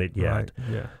even done it yet. Right.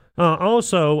 Yeah.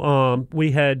 Also,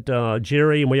 we had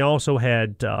Jerry, and we also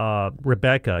had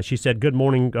Rebecca. She said, "Good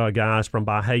morning, guys, from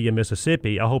Bahia,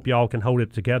 Mississippi. I hope y'all can hold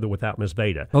it together without Miss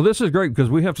Veda." Well, this is great because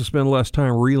we have to spend less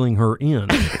time reeling her in.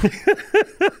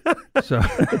 So,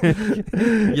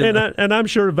 and I'm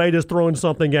sure Veda's throwing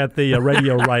something at the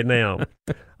radio right now.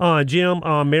 Jim,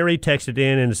 Mary texted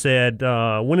in and said,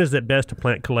 when is it best to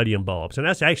plant caladium bulbs? And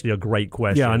that's actually a great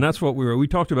question. Yeah, and that's what we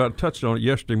talked about, touched on it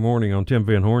yesterday morning on Tim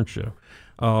Van Horn's show.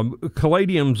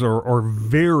 Caladiums are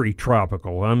very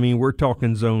tropical. I mean, we're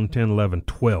talking zone 10, 11,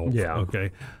 12. Yeah.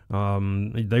 Okay.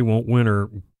 They won't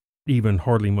winter even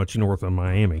hardly much north of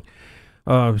Miami.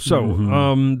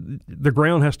 The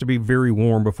ground has to be very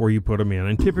warm before you put them in.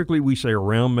 And typically we say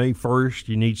around May 1st,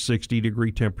 you need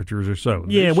 60-degree temperatures or so.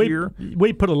 Yeah, this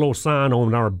we put a little sign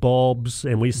on our bulbs,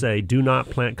 and we say, do not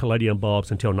plant caladium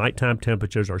bulbs until nighttime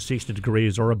temperatures are 60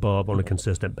 degrees or above on a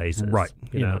consistent basis. Right.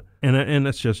 You know? And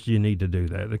that's just, you need to do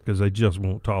that because they just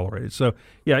won't tolerate it. So,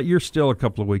 yeah, you're still a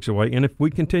couple of weeks away. And if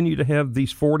we continue to have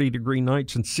these 40-degree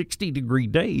nights and 60-degree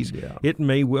days, it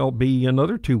may well be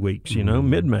another 2 weeks,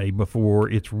 mid-May before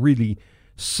it's really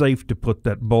safe to put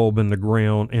that bulb in the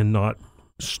ground and not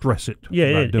stress it.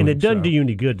 Yeah, and it doesn't do you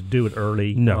any good to do it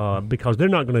early. No. Because they're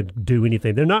not going to do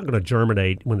anything. They're not going to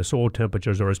germinate when the soil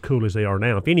temperatures are as cool as they are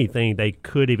now. If anything, they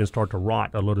could even start to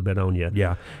rot a little bit on you.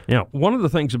 Yeah. Now, one of the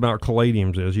things about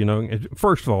caladiums is,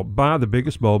 first of all, buy the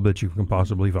biggest bulb that you can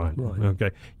possibly find. Right. Okay.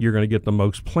 You're going to get the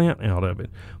most plant out of it.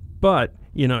 But,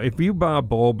 if you buy a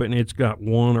bulb and it's got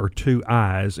 1 or 2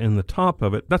 eyes in the top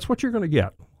of it, that's what you're going to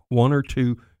get. 1 or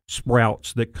 2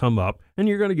 sprouts that come up, and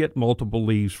you're going to get multiple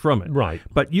leaves from it. Right.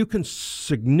 But you can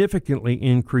significantly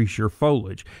increase your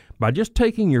foliage by just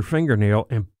taking your fingernail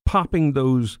and popping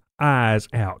those eyes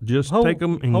out. Just take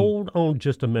them and hold on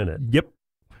just a minute. Yep.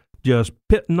 Just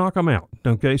knock them out,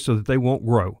 okay, so that they won't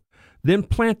grow. Then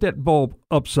plant that bulb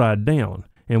upside down,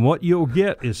 and what you'll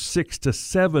get is 6 to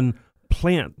 7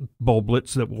 plant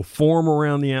bulblets that will form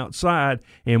around the outside,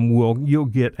 and you'll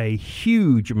get a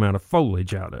huge amount of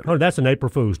foliage out of it. Oh, that's an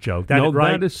April Fool's joke.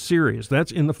 That is serious.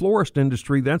 That's in the florist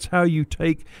industry. That's how you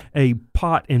take a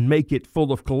pot and make it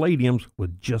full of caladiums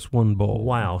with just 1 bulb.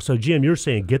 Wow. So, Jim, you're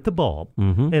saying get the bulb,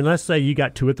 and let's say you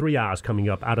got 2 or 3 eyes coming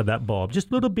up out of that bulb, just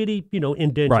little bitty,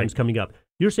 indentions coming up.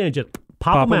 You're saying just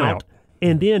pop them out.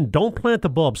 And then don't plant the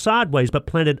bulb sideways, but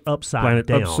plant it upside Plant it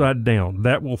down. upside down.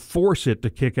 That will force it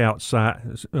to kick out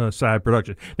side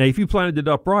production. Now, if you planted it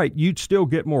upright, you'd still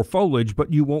get more foliage,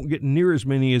 but you won't get near as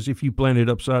many as if you planted it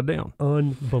upside down.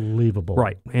 Unbelievable.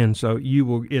 Right. And so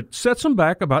it sets them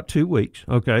back about 2 weeks.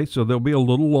 Okay. So they'll be a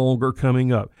little longer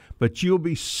coming up, but you'll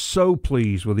be so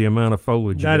pleased with the amount of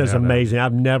foliage. That is amazing.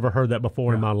 I've never heard that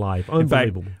before in my life.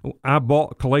 Unbelievable. In fact, I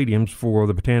bought caladiums for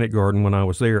the Botanic Garden when I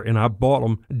was there, and I bought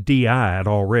them DI'd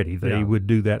already. They would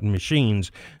do that in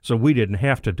machines, so we didn't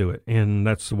have to do it, and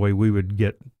that's the way we would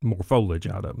get more foliage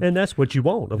out of them. And that's what you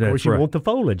want. Of course, you want the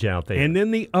foliage out there. And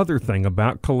then the other thing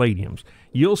about caladiums,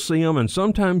 you'll see them, and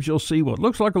sometimes you'll see what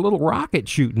looks like a little rocket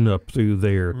shooting up through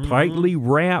there, tightly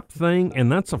wrapped thing,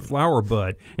 and that's a flower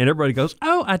bud. And everybody goes,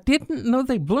 "Oh, I didn't know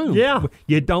they bloom." Yeah.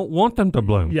 You don't want them to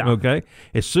bloom, okay?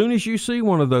 As soon as you see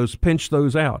one of those, pinch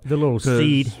those out. The little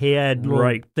seed head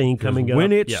thing coming up.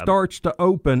 When it starts to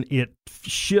open, it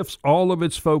shifts all of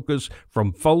its focus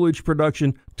from foliage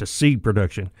production to seed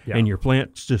production, and your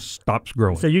plant just stops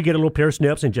growing. So you get a little pair of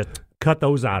snips and just cut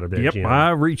those out of there, Yep, Jim. I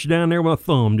reach down there with a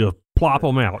thumb, just plop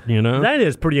them out, you know? That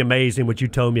is pretty amazing what you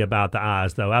told me about the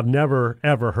eyes, though. I've never,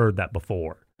 ever heard that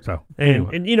before. So,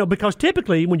 and you know, because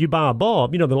typically when you buy a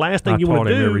bulb, you know, the last thing you want to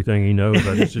do... I taught him everything he knows.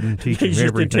 I just didn't teach him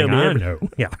everything I know.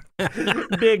 Yeah.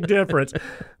 Big difference.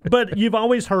 But you've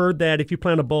always heard that if you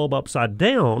plant a bulb upside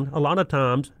down, a lot of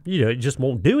times, you know, it just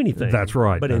won't do anything. That's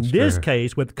right. But in this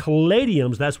case, with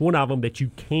caladiums, that's one of them that you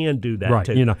can do that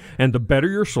too. You know, and the better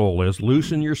your soil is,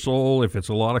 loosen your soil. If it's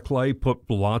a lot of clay, put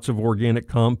lots of organic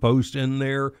compost in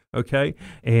there, okay?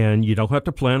 And you don't have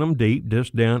to plant them deep,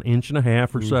 just down 1.5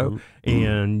 inches or so.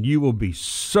 And you will be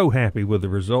so happy with the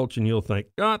results, and you'll think,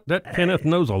 God, that Kenneth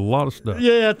knows a lot of stuff.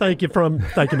 Yeah, thank you,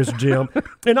 Mr. Jim.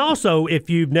 And also, if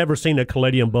you've never seen a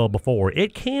caladium bulb before,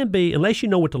 it can be, unless you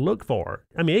know what to look for,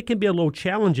 I mean, it can be a little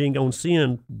challenging on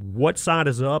seeing what side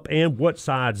is up and what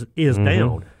side is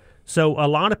down. So a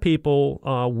lot of people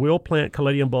will plant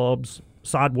caladium bulbs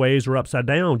sideways or upside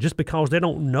down just because they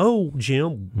don't know,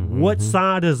 Jim, what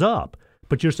side is up.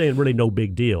 But you're saying really no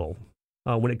big deal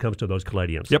when it comes to those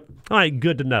caladiums. Yep. All right,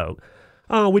 good to know.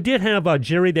 We did have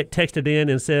Jerry that texted in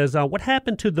and says, what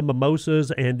happened to the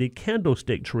mimosas and the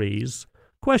candlestick trees? ?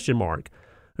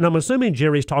 And I'm assuming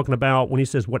Jerry's talking about when he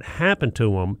says what happened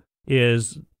to them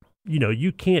is, you know,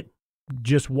 you can't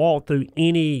just walk through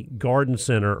any garden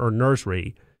center or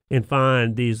nursery and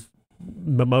find these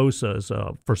mimosas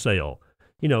for sale.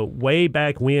 You know, way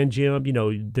back when, Jim, you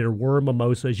know, there were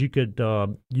mimosas. You could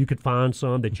find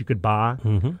some that you could buy,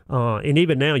 and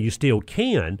even now you still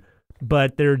can.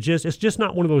 But it's just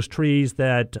not one of those trees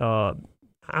that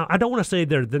I don't want to say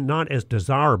they're not as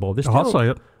desirable. I'll say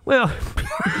it. Well,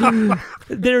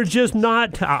 they're just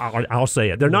not. I'll say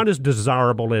it. They're not as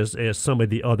desirable as some of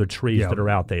the other trees that are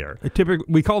out there. Typically,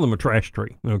 we call them a trash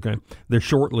tree. Okay, they're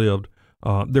short-lived.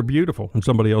 They're beautiful in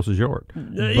somebody else's yard,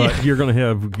 but you're going to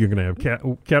have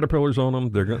caterpillars on them.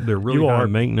 They're really high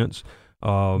maintenance.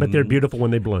 But they're beautiful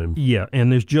when they bloom. Yeah,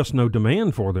 and there's just no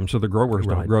demand for them, so the growers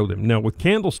don't grow them. Now, with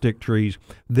candlestick trees,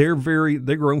 they're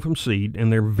grown from seed,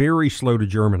 and they're very slow to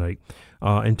germinate.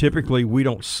 And typically, we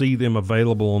don't see them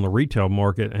available on the retail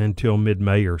market until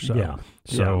mid-May or so. Yeah.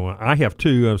 So I have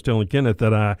two. I was telling Kenneth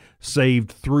that I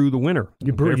saved through the winter.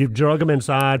 You drug them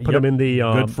inside, put them in the...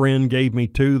 good friend gave me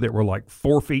two that were like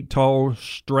 4 feet tall,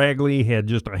 straggly, had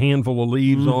just a handful of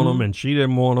leaves on them, and she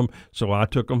didn't want them, so I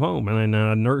took them home. And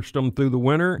I nursed them through the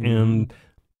winter, and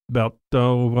about,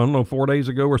 4 days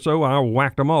ago or so, I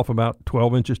whacked them off about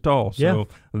 12 inches tall. So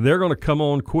they're going to come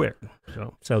on quick.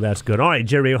 So that's good. All right,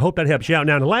 Jerry, I hope that helps you out.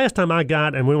 Now, the last time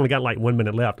and we only got like 1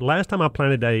 minute left, the last time I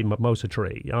planted a mimosa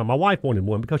tree, my wife wanted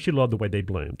one because she loved the way they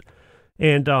bloomed.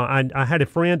 And I had a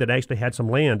friend that actually had some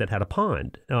land that had a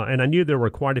pond, and I knew there were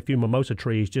quite a few mimosa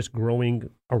trees just growing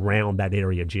around that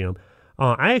area, Jim.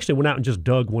 I actually went out and just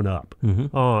dug one up,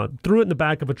 threw it in the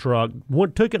back of a truck,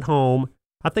 took it home.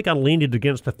 I think I leaned it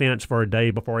against the fence for a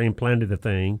day before I even planted the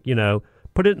thing, you know,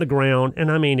 put it in the ground,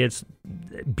 and I mean, it's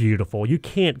beautiful. You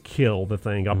can't kill the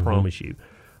thing, I promise you.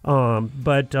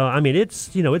 But I mean, it's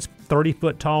 30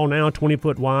 foot tall now, 20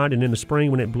 foot wide, and in the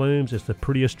spring when it blooms, it's the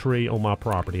prettiest tree on my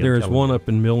property. There's one up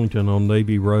in Millington on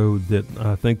Navy Road that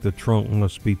I think the trunk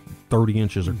must be 30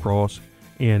 inches across,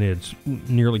 and it's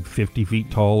nearly 50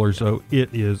 feet tall or so. It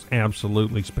is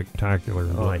absolutely spectacular.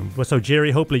 All right. Well, so,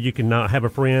 Jerry, hopefully you can have a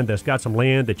friend that's got some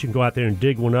land that you can go out there and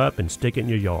dig one up and stick it in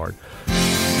your yard.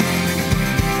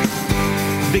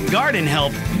 The garden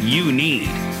help you need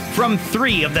from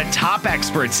 3 of the top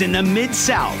experts in the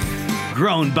Mid-South.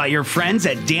 Grown by your friends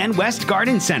at Dan West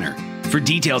Garden Center. For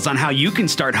details on how you can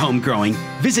start home growing,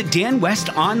 visit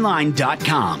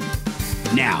danwestonline.com.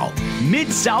 Now,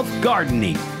 Mid-South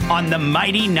Gardening on the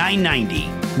Mighty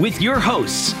 990 with your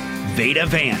hosts, Veda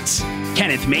Vance,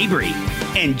 Kenneth Mabry,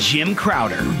 and Jim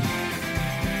Crowder.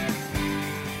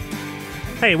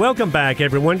 Hey, welcome back,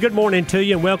 everyone. Good morning to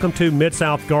you, and welcome to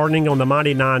Mid-South Gardening on the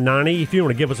Mighty 990. If you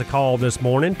want to give us a call this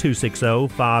morning, 260-5926,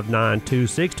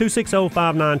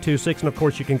 260-5926, and of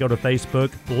course you can go to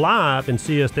Facebook Live and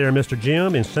see us there, Mr.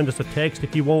 Jim, and send us a text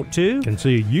if you want to. Can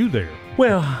see you there.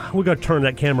 Well, we're going to turn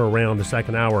that camera around the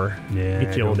second hour. Yeah,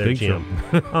 get you on there, Jim.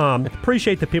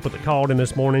 Appreciate the people that called in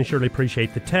this morning. Surely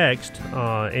appreciate the text.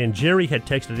 And Jerry had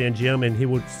texted in, Jim, and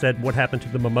he said what happened to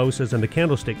the mimosas and the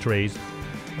candlestick trees.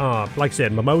 Like I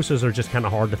said, mimosas are just kind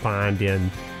of hard to find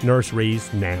in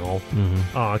nurseries now.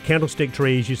 Candlestick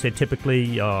trees, you said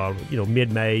typically,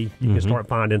 mid-May, you can start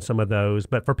finding some of those.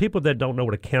 But for people that don't know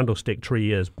what a candlestick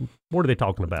tree is, what are they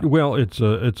talking about? Well, it's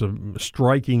a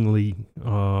strikingly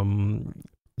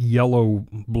yellow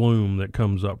bloom that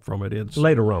comes up from it. It's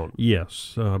later on.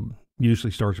 Yes,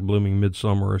 usually starts blooming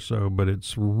midsummer or so, but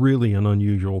it's really an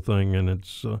unusual thing, and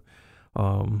it's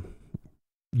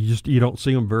you don't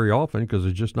see them very often because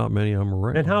there's just not many of them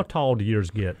around. And how tall do yours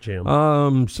get,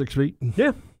 Jim? 6 feet.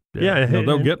 Yeah.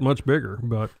 They'll get much bigger,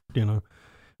 but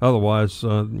otherwise,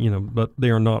 but they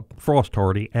are not frost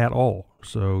hardy at all.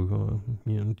 So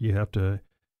you have to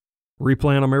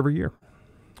replant them every year.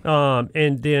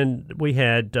 And then we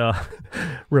had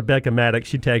Rebecca Maddox.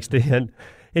 She texted in,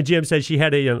 and Jim said she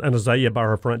had an azalea by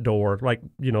her front door, like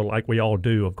we all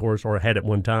do, of course, or had at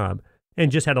one time. And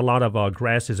just had a lot of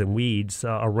grasses and weeds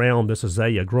around this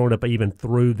azalea, growing up even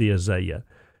through the azalea.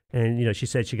 And, she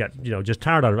said she got, just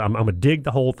tired of it. I'm going to dig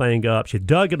the whole thing up. She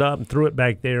dug it up and threw it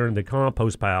back there in the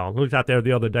compost pile. Looked out there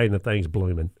the other day and the thing's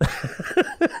blooming.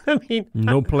 I mean,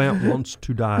 no plant wants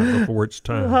to die before it's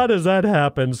time. How does that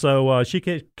happen? So she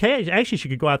could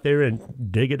go out there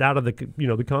and dig it out of the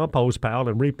the compost pile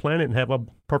and replant it and have a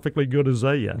perfectly good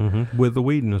azalea with the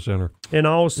weed in the center. And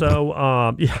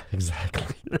also, yeah,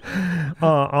 exactly.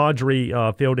 Audrey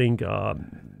Fielding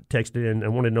texted in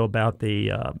and wanted to know about the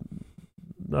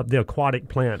aquatic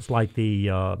plants like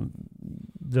the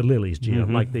lilies,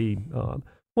 Jim, like the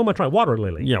what am I trying? Water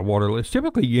lily. Yeah, water lilies.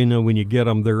 Typically, when you get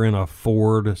them, they're in a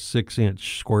 4 to 6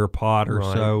 inch square pot or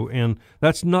so, and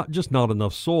that's not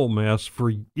enough soil mass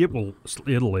for it'll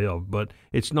live, but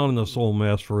it's not enough soil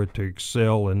mass for it to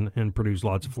excel and produce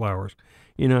lots of flowers.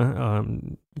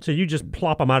 So you just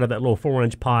plop them out of that little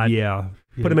 4-inch pot. Yeah.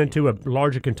 Put them into a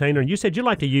larger container. And you said you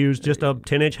like to use just a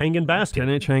 10-inch hanging basket.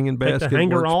 10-inch hanging basket. Take the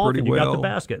hanger works off pretty and you well. got the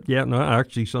basket. Yeah, no,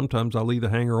 actually sometimes I leave the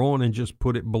hanger on and just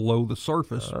put it below the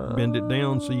surface, bend it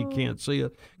down so you can't see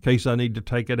it, in case I need to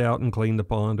take it out and clean the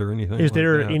pond or anything. Is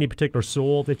there that. any particular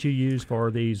soil that you use for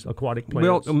these aquatic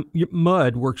plants? Well,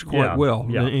 mud works quite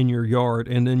well in your yard,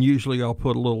 and then usually I'll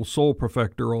put a little soil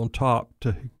perfector on top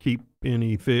to keep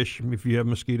any fish, if you have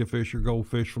mosquito fish or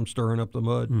goldfish, from stirring up the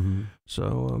mud.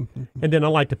 So, and then I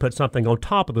like to put something on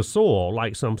top of the soil,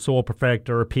 like some soil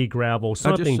perfector, pea gravel,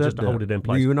 something just to hold it in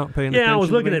place. Were you not paying attention? Yeah, I was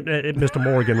looking at Mr.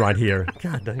 Morgan right here.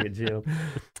 God dang it, Jim.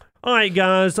 All right,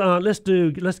 guys, let's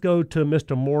go to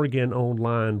Mr. Morgan on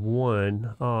line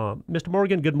 1. Mr.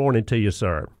 Morgan, good morning to you,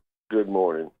 sir. Good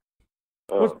morning.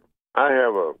 I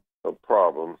have a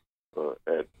problem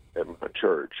at my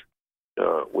church.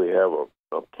 We have a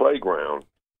playground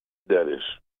that is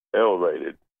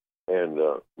elevated, and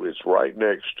it's right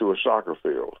next to a soccer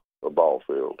field, a ball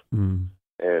field.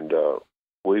 And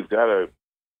we've got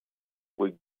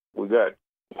we got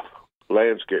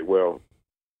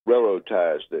railroad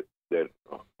ties that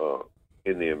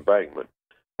in the embankment,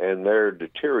 and they're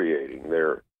deteriorating.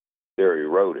 They're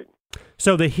eroding.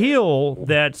 So the hill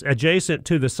that's adjacent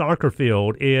to the soccer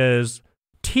field is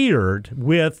tiered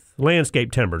with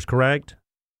landscape timbers, correct?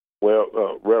 Well,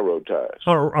 railroad ties.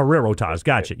 Or railroad ties,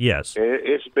 gotcha, yes.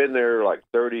 It's been there like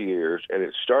 30 years, and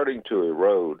it's starting to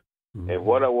erode. And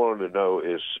what I wanted to know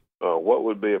is what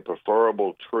would be a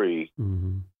preferable tree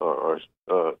to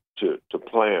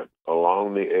plant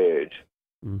along the edge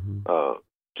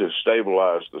to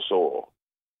stabilize the soil.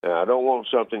 And I don't want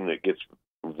something that gets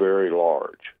very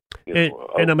large.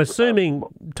 And I'm assuming,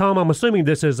 Tom,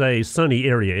 this is a sunny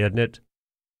area, isn't it?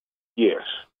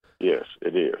 Yes,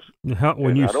 it is. I don't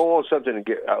want something to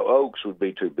get oaks would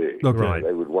be too big. Okay. Right.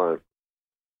 They would want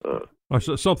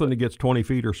something that gets 20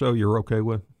 feet or so. You're okay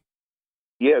with?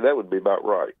 Yeah, that would be about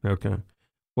right. Okay.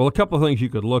 Well, a couple of things you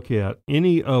could look at.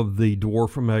 Any of the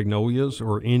dwarf magnolias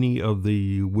or any of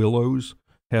the willows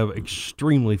have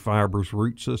extremely fibrous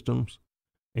root systems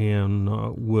and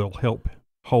will help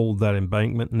hold that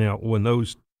embankment. Now, when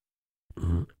those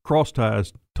cross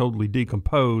ties totally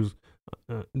decompose,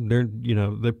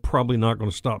 they're probably not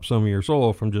going to stop some of your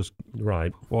soil from just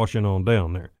washing on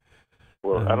down there.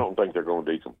 Well, I don't think they're going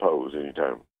to decompose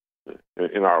anytime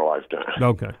in our lifetime.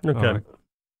 Okay. Right.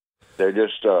 They're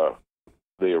just the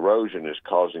erosion is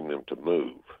causing them to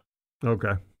move.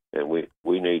 Okay. And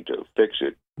we need to fix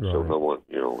it so no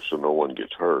one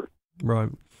gets hurt. Right.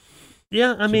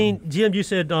 Yeah, I mean, Jim, you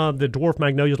said the dwarf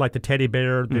magnolias like the teddy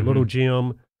bear, the little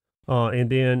Jim, and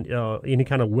then any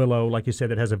kind of willow, like you said,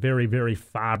 that has a very, very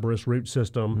fibrous root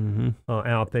system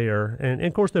out there. And,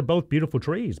 of course, they're both beautiful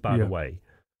trees, by the way.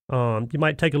 You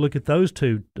might take a look at those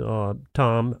two,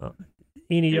 Tom.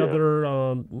 Any other?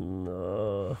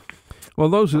 Well,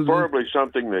 those are preferably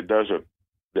something that doesn't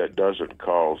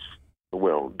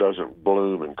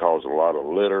bloom and cause a lot of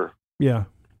litter. Yeah.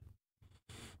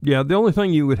 Yeah, the only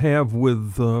thing you would have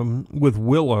with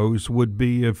willows would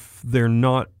be if they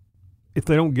don't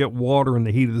get water in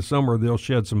the heat of the summer, they'll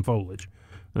shed some foliage.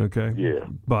 Okay. Yeah.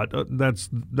 But that's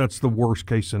the worst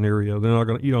case scenario. They're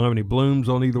not you don't have any blooms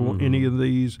on any of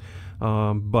these,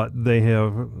 but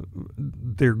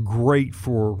they're great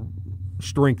for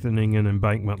strengthening an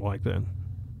embankment like that.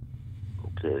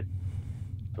 Okay.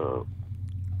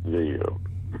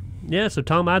 Yeah, so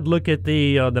Tom, I'd look at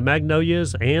the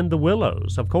magnolias and the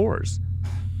willows, of course.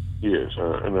 Yes,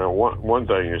 and one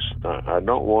thing is I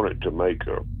don't want it to make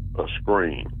a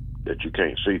screen that you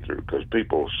can't see through because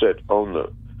people sit on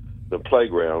the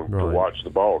playground to watch the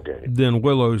ball game. Then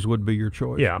willows would be your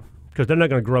choice. Yeah, because they're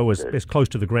not going to grow as close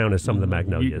to the ground as some of the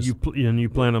magnolias. You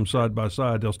plant them side by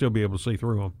side, they'll still be able to see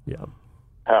through them. Yeah.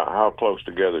 How close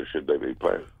together should they be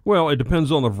planted? Well, it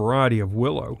depends on the variety of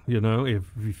willow.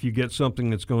 If you get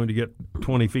something that's going to get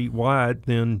 20 feet wide,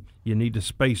 then you need to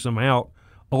space them out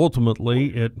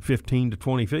ultimately at 15 to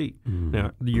 20 feet.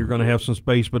 Now, you're going to have some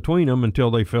space between them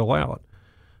until they fill out.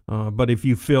 But if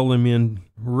you fill them in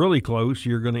really close,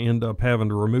 you're going to end up having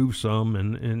to remove some,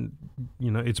 and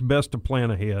it's best to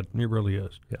plan ahead. It really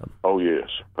is. Yeah. Oh, yes.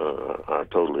 I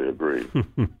totally agree.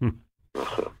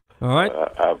 All right.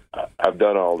 I've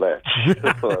done all that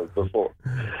before.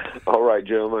 All right,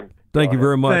 gentlemen. Thank you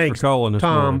very much for calling us,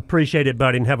 Tom. morning. Appreciate it,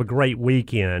 buddy, and have a great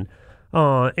weekend.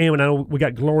 And I know we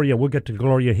got Gloria. We'll get to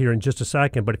Gloria here in just a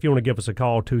second, but if you want to give us a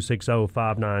call,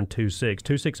 260-5926,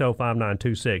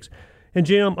 260-5926. And,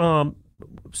 Jim,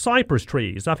 cypress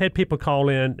trees. I've had people call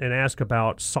in and ask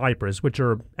about cypress, which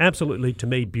are absolutely, to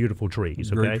me, beautiful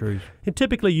trees. Okay? Great trees. And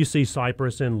typically you see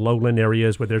cypress in lowland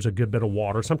areas where there's a good bit of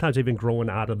water, sometimes even growing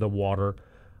out of the water.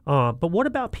 But what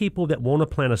about people that want to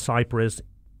plant a cypress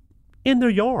in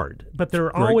their yard, but they're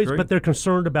but they're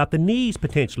concerned about the knees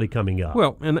potentially coming up?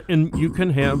 Well, and you can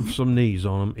have some knees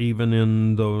on them, even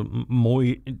in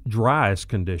the driest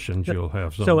conditions. You'll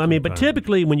have some. So but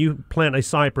typically when you plant a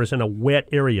cypress in a wet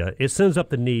area, it sends up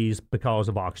the knees because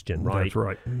of oxygen, right? That's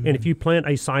right. And if you plant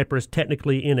a cypress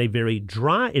technically in a very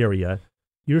dry area,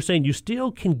 you're saying you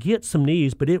still can get some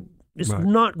knees, but it's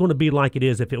not going to be like it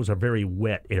is if it was a very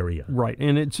wet area. Right.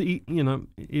 And it's,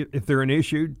 if they're an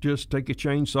issue, just take a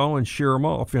chainsaw and shear them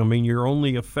off. I mean, you're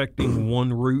only affecting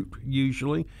one root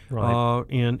usually,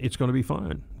 and it's going to be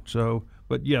fine. So,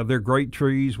 but yeah, they're great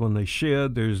trees. When they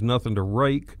shed, there's nothing to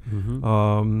rake.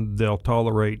 They'll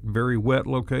tolerate very wet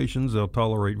locations. They'll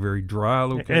tolerate very dry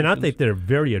locations. And I think they're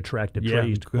very attractive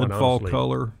trees. Good fall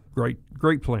color.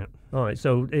 Great plant. All right.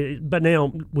 So, but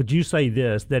now, would you say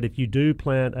this, that if you do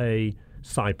plant a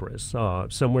cypress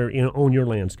somewhere on your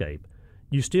landscape,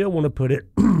 you still want to put it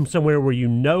somewhere where you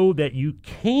know that you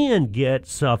can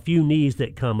get a few knees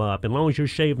that come up, as long as you're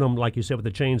shaving them, like you said, with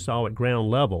a chainsaw at ground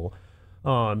level,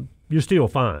 you're still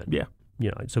fine. Yeah.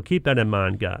 So keep that in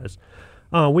mind, guys.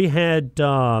 We had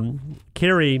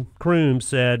Carrie Kroom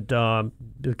said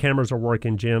the cameras are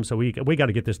working, Jim, so we got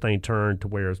to get this thing turned to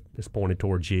where it's pointed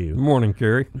towards you. Good morning,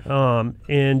 Carrie.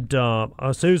 And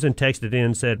Susan texted in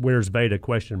and said, "Where's Veda?" ?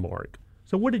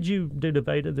 So what did you do to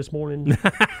Veda this morning? She's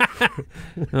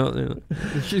going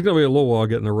to be a little while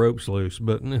getting the ropes loose,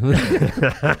 but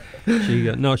she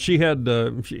had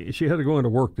to go into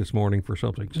work this morning for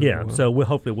something. So, so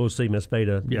hopefully we'll see Miss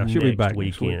Veda she'll be back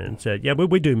weekend. Said,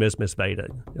 we do miss Miss Veda.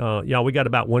 We got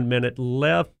about 1 minute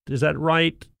left. Is that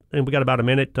right? And we got about a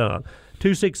minute.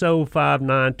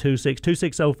 260-5926,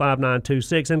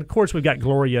 260-5926. And, of course, we've got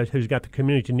Gloria, who's got the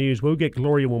community news. We'll get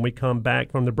Gloria when we come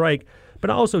back from the break. But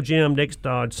also, Jim,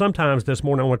 sometimes this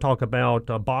morning I want to talk about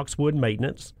boxwood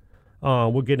maintenance.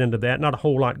 We'll get into that. Not a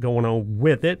whole lot going on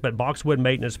with it, but boxwood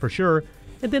maintenance for sure.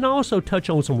 And then also touch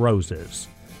on some roses.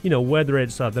 whether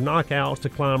it's the knockouts, the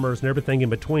climbers, and everything in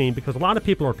between, because a lot of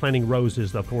people are planting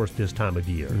roses, of course, this time of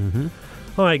year. Mm-hmm.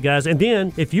 All right, guys. And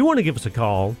then if you want to give us a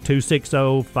call,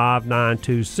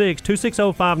 260-5926,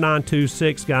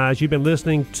 260-5926, guys. You've been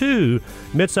listening to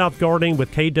Mid-South Gardening with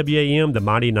KWAM, the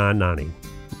Mighty 990.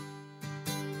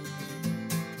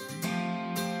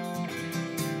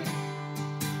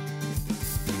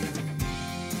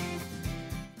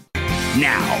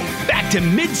 Now, back to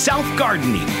Mid-South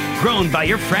Gardening, grown by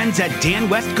your friends at Dan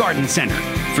West Garden Center.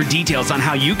 For details on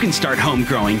how you can start home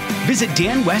growing, visit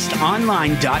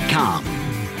danwestonline.com.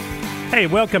 Hey,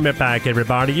 welcome back,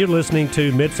 everybody. You're listening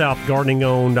to Mid-South Gardening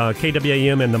on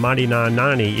KWAM and the Mighty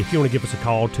 990. If you want to give us a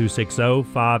call,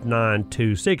 260-5926,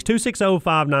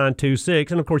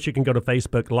 260-5926. And, of course, you can go to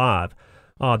Facebook Live,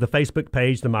 the Facebook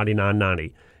page, the Mighty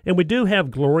 990. And we do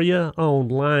have Gloria on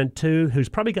line 2, who's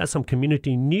probably got some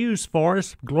community news for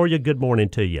us. Gloria, good morning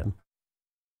to you.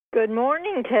 Good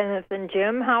morning, Kenneth and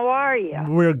Jim. How are you?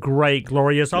 We're great,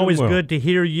 Gloria. It's always well. good to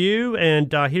hear you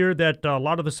and hear that a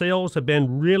lot of the sales have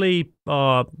been really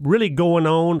going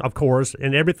on, of course,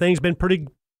 and everything's been pretty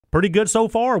good so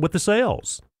far with the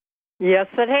sales. Yes,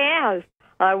 it has.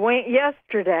 I went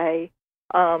yesterday.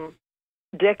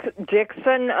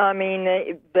 Dixon, I mean,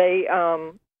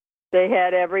 they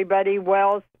had everybody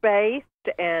well spaced,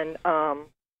 and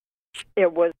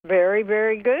it was very,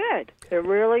 very good. It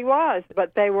really was.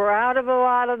 But they were out of a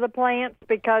lot of the plants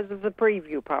because of the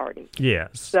preview party.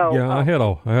 Yes. So Yeah, I had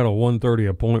a 1:30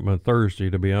 appointment Thursday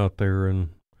to be out there and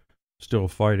still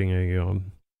fighting a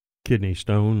kidney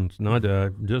stone.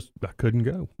 I couldn't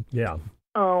go. Yeah.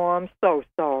 Oh, I'm so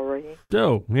sorry.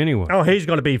 So anyway. Oh, he's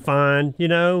going to be fine,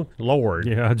 Lord.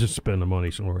 Yeah, I just spend the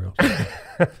money somewhere else.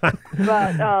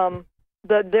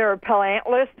 But their plant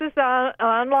list is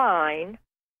online,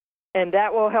 and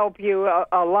that will help you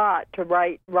a lot to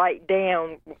write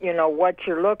down, what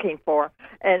you're looking for,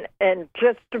 and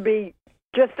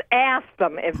just ask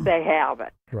them if they have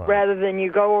it, Right. rather than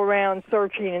you go around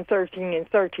searching and searching and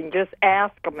searching. Just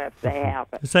ask them if they have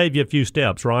it. Save you a few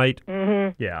steps, right?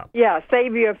 Mm-hmm. Yeah. Yeah,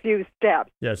 save you a few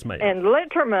steps. Yes, ma'am. And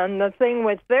Litterman, the thing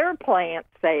with their plant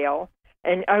sale,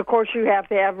 and of course you have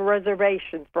to have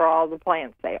reservations for all the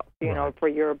plant sales, for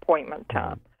your appointment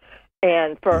time.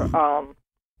 And for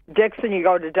Dixon, you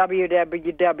go to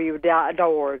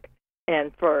www.org,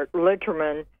 and for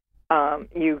Litterman,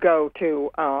 you go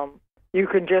to you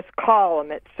can just call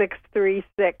them at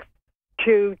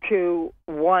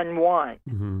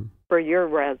 636-2211 for your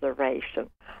reservation.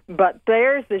 But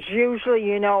theirs is usually,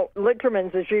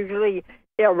 Litterman's is usually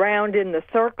around in the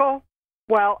circle.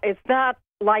 Well, it's not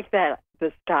like that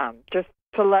this time, just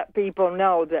to let people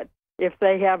know that if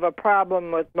they have a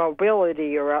problem with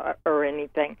mobility or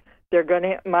anything,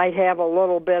 might have a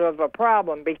little bit of a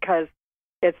problem, because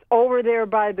it's over there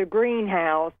by the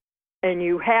greenhouse, and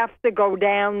you have to go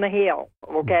down the hill,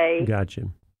 okay? Gotcha.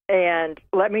 And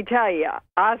let me tell you,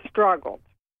 I struggled.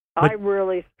 I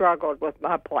really struggled with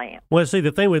my plant. Well, see,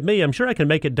 the thing with me, I'm sure I can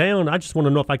make it down. I just want to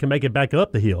know if I can make it back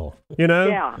up the hill,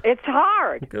 Yeah, it's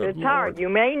hard. Good It's hard. Lord. You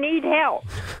may need help.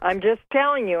 I'm just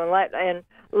telling you, and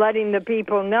letting the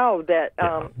people know that,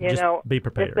 just be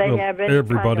prepared. if they Well, have any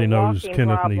everybody kind of knows walking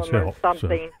Kenneth problem needs or help, so.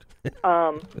 something,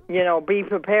 be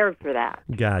prepared for that.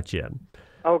 Gotcha.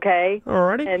 Okay? All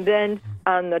righty. And then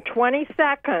on the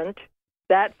 22nd,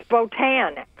 that's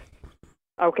Botanic.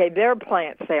 Okay, their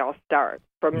plant sale starts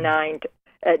from 9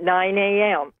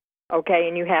 a.m. Okay,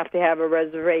 and you have to have a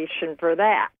reservation for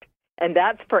that. And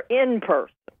that's for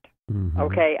in-person. Mm-hmm.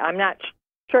 Okay, I'm not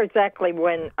sure exactly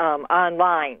when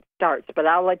online starts, but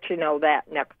I'll let you know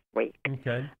that next week.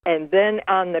 Okay. And then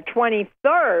on the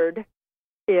 23rd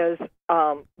is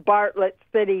Bartlett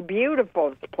City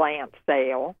Beautiful's plant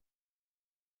sale,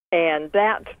 and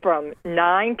that's from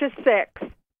 9 to 6,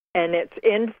 and it's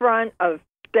in front of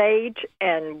Stage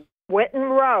and Witten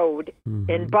Road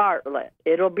in Bartlett.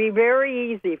 It'll be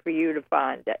very easy for you to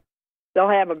find it. They'll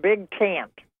have a big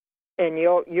tent, and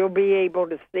you'll be able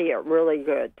to see it really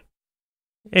good.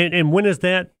 And when is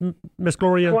that, Miss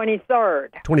Gloria?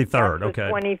 23rd. 23rd, That's the okay.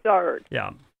 23rd.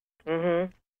 Yeah.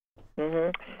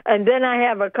 And then I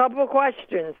have a couple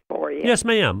questions for you. Yes,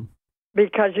 ma'am.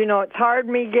 Because, it's hard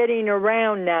me getting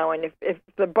around now, and if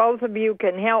the both of you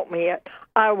can help me,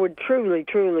 I would truly,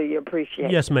 truly appreciate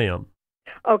it. Yes, ma'am.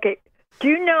 Okay. Do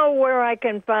you know where I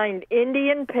can find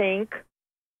Indian Pink,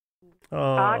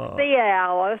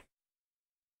 Oxyalis,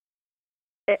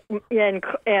 and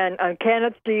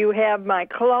Kenneth, do you have my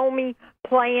Clomie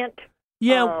plant?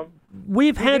 Yeah,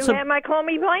 we've had some. Do you have my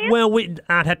Clomie plant? Well,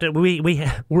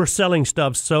 we're selling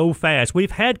stuff so fast.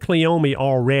 We've had Cleome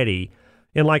already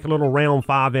in like a little round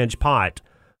 5-inch pot.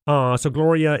 So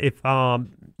Gloria, if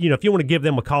if you want to give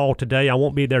them a call today, I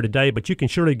won't be there today, but you can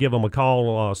surely give them a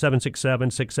call,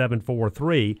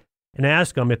 767-6743, and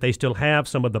ask them if they still have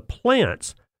some of the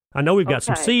plants. I know we've got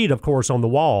some seed, of course, on the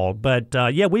wall, but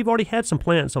we've already had some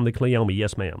plants on the Cleome.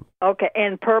 Yes, ma'am. Okay,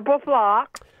 and purple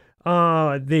phlox?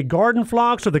 The garden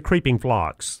phlox or the creeping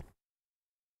phlox?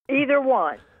 Either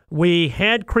one. We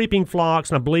had creeping phlox,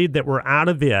 and I believe that we're out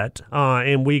of it,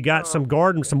 and we got some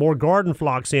more garden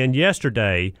phlox in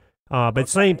yesterday. But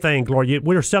same thing, Gloria.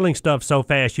 We're selling stuff so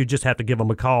fast, you just have to give them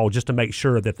a call just to make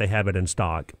sure that they have it in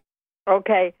stock.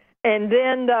 Okay. And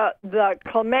then the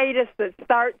clematis that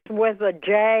starts with a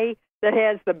J that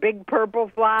has the big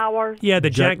purple flowers. Yeah, the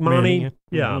Jackmanii.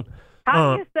 Yeah.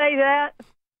 How do you say that?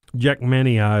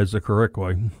 Jackmanii is the correct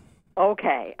way.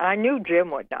 Okay, I knew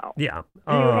Jim would know. Yeah.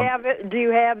 Do you have it? Do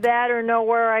you have that, or know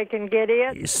where I can get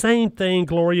it? Same thing,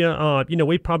 Gloria.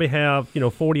 We probably have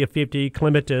 40 or 50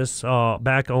 clematis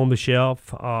back on the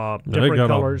shelf. Different they got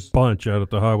colors. A bunch out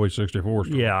at the Highway 64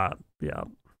 store. Yeah.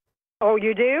 Oh,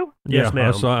 you do? Yes,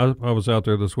 ma'am. I was out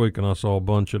there this week and I saw a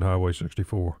bunch at Highway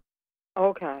 64.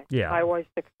 Okay. Yeah. Highway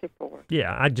 64.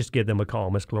 Yeah, I'd just give them a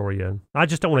call, Miss Gloria. I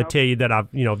just don't want to tell you that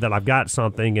I've got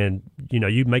something, and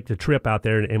you make the trip out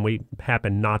there, and we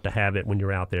happen not to have it when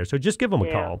you're out there. So just give them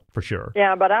a call for sure.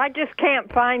 Yeah, but I just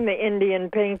can't find the Indian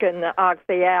pink and the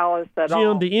oxyalis at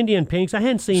all. Jim, the Indian pinks, I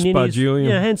hadn't seen any. Spigillium.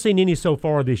 Yeah, I hadn't seen any so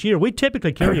far this year. We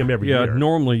typically carry them every year. Yeah,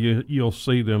 normally you'll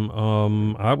see them.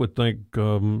 I would think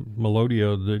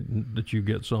Melodia that you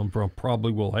get some from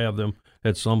probably will have them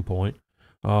at some point.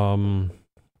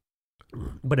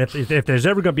 But if there's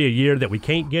ever going to be a year that we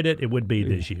can't get it, it would be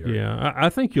this year. Yeah, I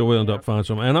think you'll end up finding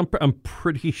some, and I'm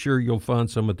pretty sure you'll find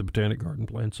some at the Botanic Garden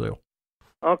plant sale.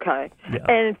 Okay. Yeah.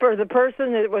 And for the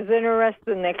person that was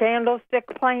interested in the candlestick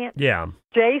plant,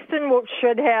 Jason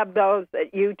should have those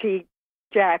at UT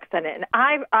Jackson, and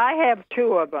I have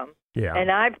two of them. Yeah.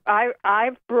 And I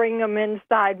bring them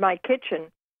inside my kitchen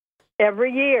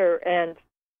every year, and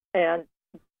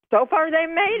so far they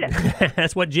made it.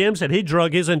 That's what Jim said. He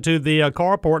drug his into the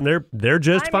carport, and they're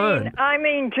just fine. I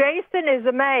mean, Jason is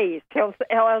amazed. He'll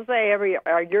say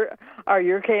are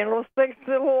your candlesticks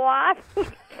still alive?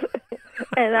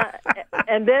 and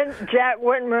then Jack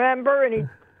wouldn't remember, and he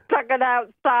took it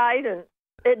outside, and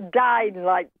it died in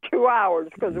like 2 hours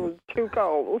because it was too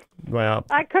cold. Well,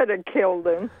 I could have killed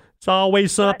him. It's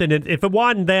always something. And if it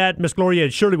wasn't that, Miss Gloria,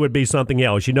 it surely would be something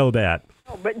else. You know that.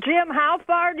 But, Jim, how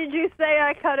far did you say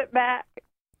I cut it back?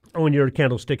 On your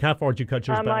candlestick, how far did you cut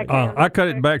yours back? I cut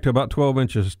it back to about 12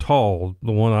 inches tall,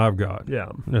 the one I've got.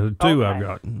 Yeah. The two I've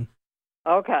got.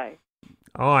 Okay.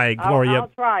 All right, Gloria. I'll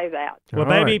try that. Well,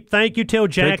 baby, thank you. Tell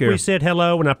Jack we said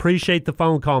hello, and I appreciate the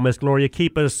phone call, Miss Gloria.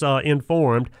 Keep us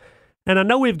informed. And I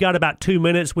know we've got about 2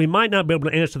 minutes. We might not be able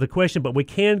to answer the question, but we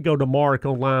can go to Mark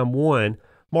on line 1.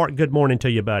 Mark, good morning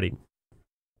to you, buddy.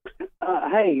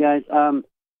 Hey, guys.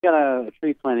 Got a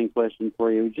tree planting question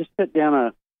for you. We just put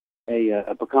down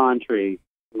a pecan tree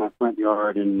in my front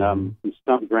yard and some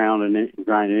stump ground and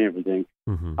grind and everything.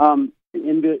 Mm-hmm.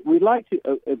 And we'd like to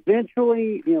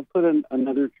eventually, put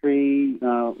another tree,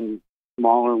 a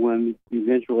smaller one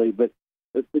eventually. But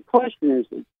the question is,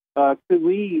 could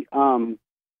we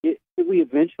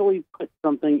eventually put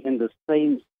something in the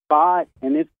same spot?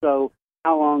 And if so,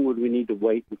 how long would we need to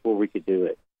wait before we could do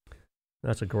it?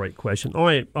 That's a great question. All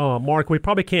right, Mark, we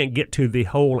probably can't get to the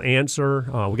whole answer.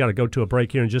 We got to go to a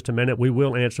break here in just a minute. We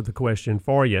will answer the question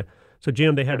for you. So,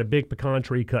 Jim, they had a big pecan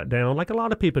tree cut down, like a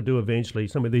lot of people do eventually.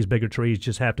 Some of these bigger trees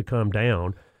just have to come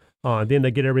down. Then they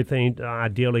get everything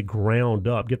ideally ground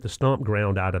up, get the stump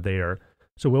ground out of there.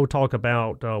 So we'll talk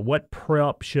about what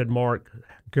prep should Mark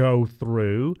go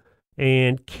through,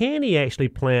 and can he actually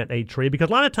plant a tree? Because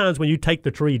a lot of times when you take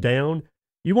the tree down,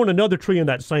 you want another tree in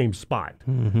that same spot.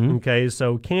 Mm-hmm. Okay,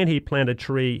 so can he plant a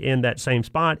tree in that same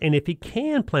spot? And if he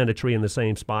can plant a tree in the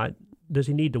same spot, does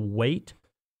he need to wait,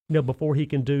 before he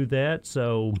can do that?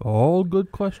 So all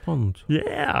good questions.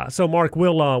 Yeah. So Mark,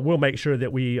 we'll make sure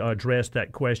that we address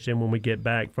that question when we get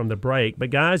back from the break.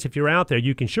 But guys, if you're out there,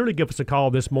 you can surely give us a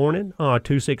call this morning,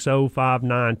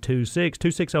 260-5926,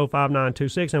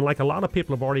 260-5926. And like a lot of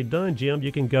people have already done, Jim,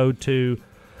 you can go to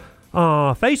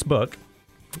Facebook.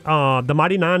 The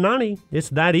Mighty 990. It's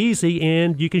that easy,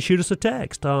 and you can shoot us a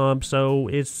text. So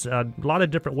it's a lot of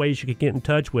different ways you can get in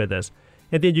touch with us.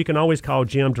 And then you can always call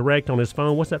Jim direct on his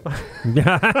phone. What's that?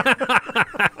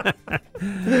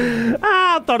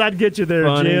 I thought I'd get you there,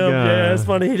 funny Jim. guy. Yeah, it's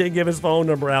funny he didn't give his phone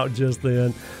number out just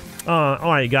then. All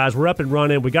right, guys, we're up and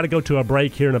running. We got to go to a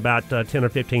break here in about 10 or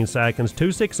 15 seconds.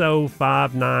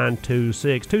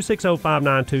 260-5926.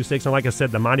 260-5926. And like I said,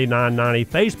 the Mighty 990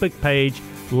 Facebook page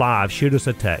live. Shoot us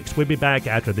a text. We'll be back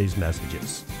after these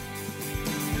messages.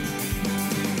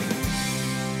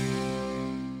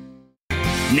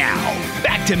 Now,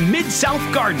 back to Mid-South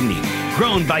Gardening,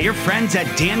 grown by your friends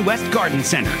at Dan West Garden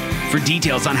Center. For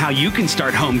details on how you can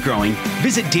start home growing,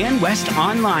 visit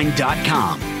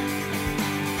danwestonline.com.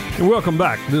 And welcome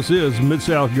back. This is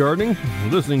Mid-South Gardening,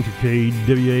 listening to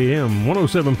KWAM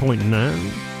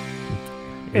 107.9,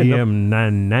 AM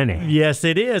 990. Yes,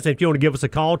 it is. If you want to give us a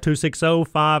call,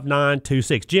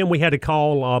 260-5926. Jim, we had a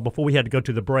call before we had to go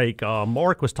to the break.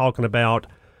 Mark was talking about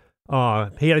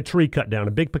he had a tree cut down,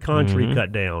 a big pecan tree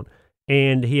cut down,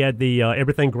 and he had the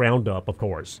everything ground up, of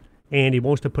course, and he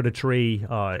wants to put a tree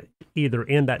either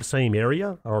in that same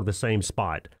area or the same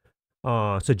spot.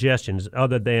 Suggestions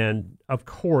other than, of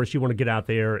course, you want to get out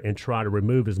there and try to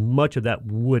remove as much of that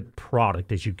wood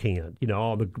product as you can. You know,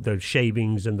 all the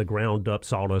shavings and the ground up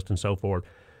sawdust and so forth.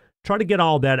 Try to get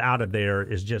all that out of there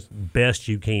as just best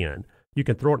you can. You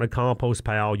can throw it in a compost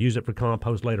pile, use it for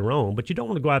compost later on, but you don't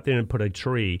want to go out there and put a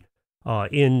tree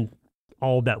in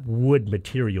all that wood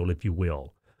material, if you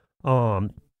will. I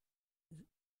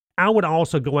would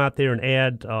also go out there and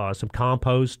add some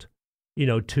compost,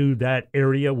 to that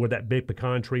area where that big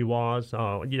pecan tree was.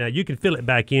 You can fill it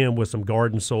back in with some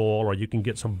garden soil, or you can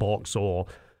get some bulk soil.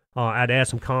 I'd add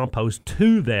some compost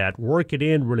to that, work it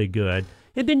in really good,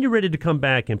 and then you're ready to come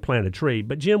back and plant a tree.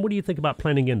 But, Jim, what do you think about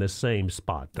planting in the same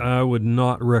spot, though? I would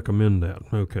not recommend that,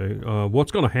 okay?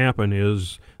 What's going to happen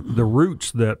is the roots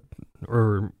that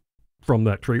are from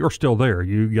that tree are still there.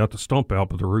 You got the stump out,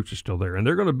 but the roots are still there. And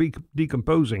they're going to be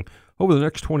decomposing over the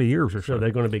next 20 years or so. So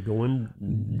they're going to be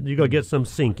you're going to get some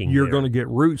sinking. You're going to get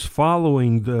roots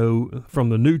following, though, from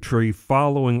the new tree,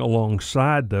 following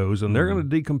alongside those, and they're going to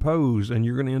decompose, and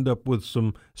you're going to end up with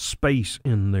some space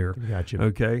in there. Gotcha.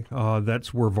 Okay?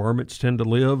 That's where varmints tend to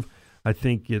live. I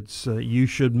think it's you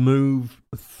should move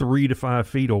 3 to 5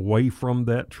 feet away from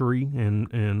that tree and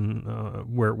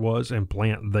where it was and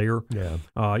plant there. Yeah.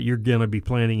 You're going to be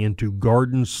planting into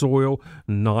garden soil,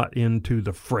 not into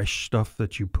the fresh stuff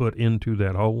that you put into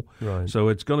that hole. Right. So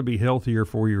it's going to be healthier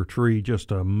for your tree just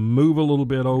to move a little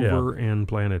bit over and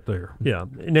plant it there. Yeah.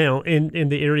 Now, in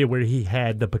the area where he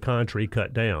had the pecan tree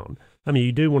cut down, I mean,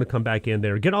 you do want to come back in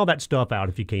there, get all that stuff out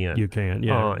if you can. You can,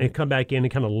 yeah. And come back in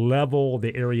and kind of level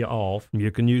the area off.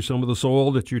 You can use some of the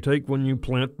soil that you take when you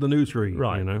plant the new tree,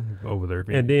 right. Over there.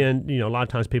 And then, a lot of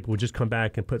times people would just come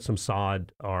back and put some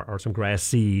sod or some grass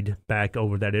seed back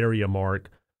over that area,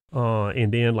 Mark.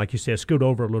 And then, like you said, scoot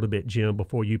over a little bit, Jim,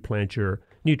 before you plant your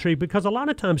new tree. Because a lot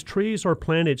of times trees are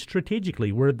planted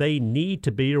strategically where they need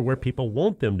to be or where people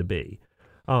want them to be.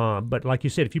 But like you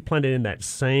said, if you plant it in that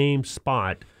same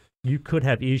spot, you could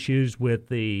have issues with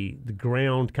the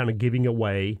ground kind of giving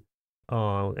away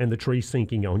and the tree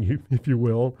sinking on you, if you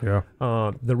will. Yeah.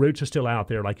 The roots are still out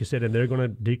there, like you said, and they're going to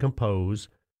decompose.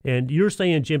 And you're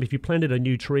saying, Jim, if you planted a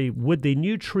new tree, would the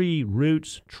new tree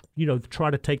roots,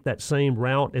 try to take that same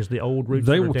route as the old roots?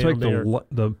 They will take there?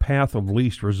 the path of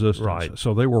least resistance. Right.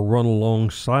 So they will run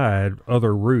alongside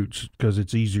other roots because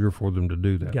it's easier for them to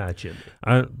do that. Gotcha.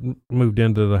 I moved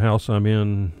into the house I'm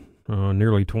in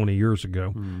nearly 20 years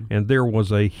ago, and there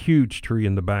was a huge tree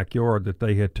in the backyard that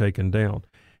they had taken down.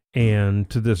 And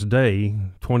to this day,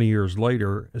 20 years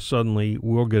later, suddenly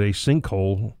we'll get a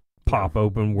sinkhole pop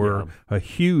open where a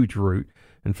huge root.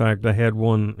 In fact, I had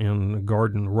one in the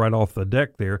garden right off the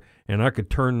deck there, and I could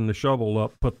turn the shovel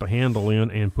up, put the handle in,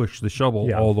 and push the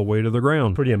shovel all the way to the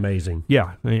ground. Pretty amazing.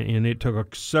 Yeah, and it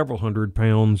took several hundred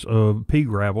pounds of pea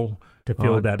gravel to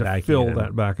fill that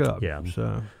back up. Yeah.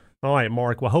 So. All right,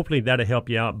 Mark. Well, hopefully that'll help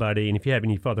you out, buddy. And if you have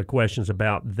any further questions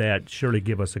about that, surely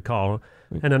give us a call.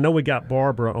 And I know we got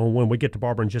Barbara on when we get to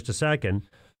Barbara in just a second.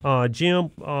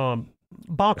 Jim,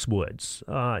 boxwoods.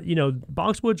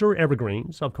 Boxwoods are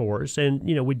evergreens, of course. And,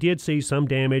 we did see some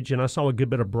damage, and I saw a good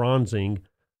bit of bronzing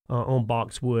on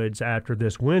boxwoods after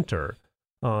this winter.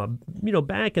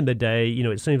 Back in the day,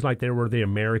 it seems like there were the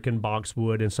American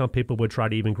boxwood, and some people would try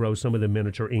to even grow some of the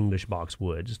miniature English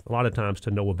boxwoods, a lot of times to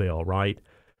no avail, right?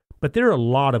 But there are a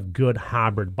lot of good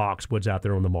hybrid boxwoods out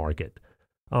there on the market,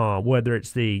 whether it's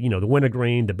the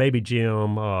wintergreen, the baby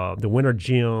Jim, the winter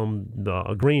Jim,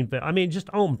 the green,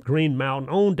 just on Green Mountain,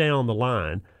 on down the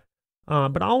line.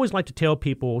 But I always like to tell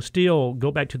people, still go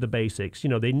back to the basics.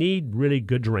 They need really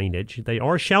good drainage. They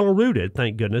are shallow rooted,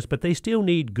 thank goodness, but they still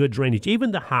need good drainage.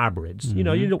 Even the hybrids, you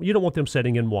don't want them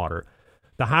setting in water.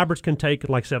 The hybrids can take,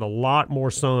 like I said, a lot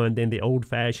more sun than the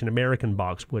old-fashioned American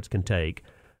boxwoods can take.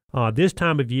 This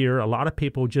time of year, a lot of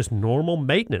people just normal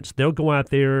maintenance. They'll go out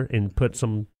there and put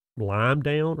some lime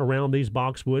down around these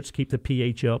boxwoods, keep the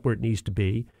pH up where it needs to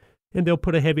be, and they'll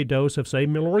put a heavy dose of, say,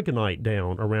 milorganite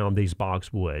down around these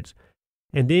boxwoods.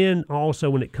 And then also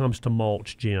when it comes to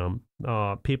mulch, Jim,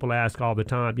 people ask all the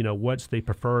time, what's the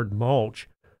preferred mulch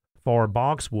for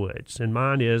boxwoods? And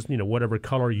mine is, whatever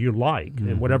color you like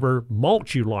and whatever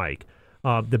mulch you like.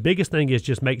 The biggest thing is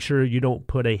just make sure you don't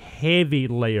put a heavy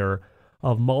layer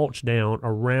of mulch down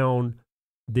around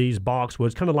these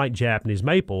boxwoods, kind of like Japanese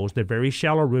maples. They're very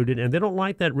shallow rooted, and they don't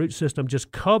like that root system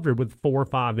just covered with 4 or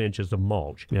 5 inches of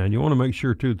mulch. Yeah, and you want to make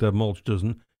sure, too, that mulch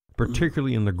doesn't,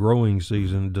 particularly in the growing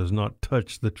season, does not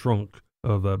touch the trunk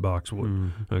of that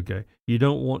boxwood. Okay. You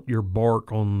don't want your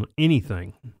bark on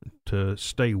anything to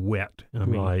stay wet. I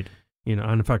mean, Right. And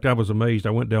in fact, I was amazed. I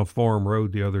went down Farm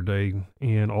Road the other day,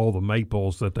 and all the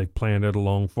maples that they planted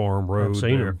along Farm Road I've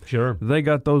seen there, them, sure. they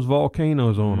got those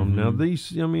volcanoes on them. Now, these,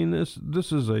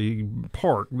 this is a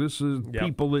park. This is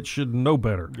people that should know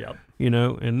better. Yep.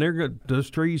 And those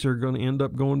trees are going to end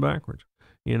up going backwards.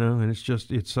 And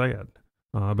it's sad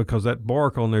because that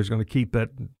bark on there is going to keep that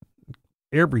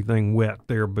everything wet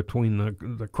there between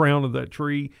the crown of that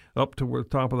tree up to the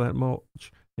top of that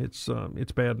mulch. It's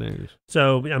bad news.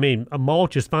 So, a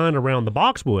mulch is fine around the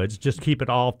boxwoods. Just keep it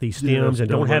off the stems and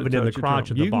don't have it in the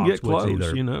crotch of the boxwoods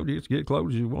either. You can get close, just get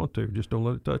close as you want to. Just don't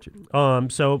let it touch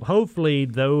it. So hopefully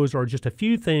those are just a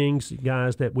few things,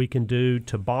 guys, that we can do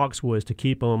to boxwoods to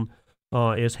keep them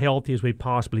as healthy as we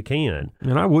possibly can.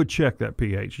 And I would check that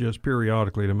pH just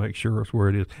periodically to make sure it's where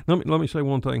it is. Let me say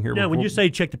one thing here. Now, when you say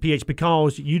check the pH,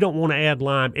 because you don't want to add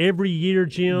lime every year,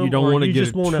 Jim. You don't want to get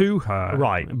it too high.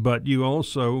 Right. But you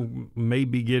also may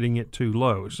be getting it too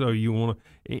low. So you want to...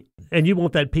 And you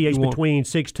want that pH between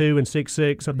 6.2 and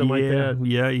 6.6, something like that?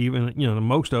 Yeah, even,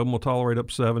 most of them will tolerate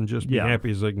up 7, just be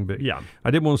happy as they can be. Yeah.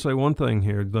 I did want to say one thing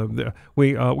here.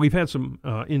 We've had some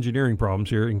engineering problems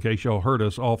here, in case y'all heard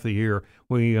us off the air.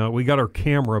 We got our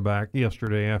camera back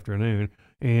yesterday afternoon,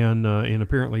 and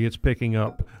apparently it's picking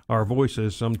up our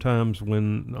voices sometimes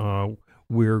when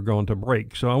we're going to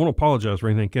break. So I want to apologize for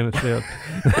anything Kenneth said.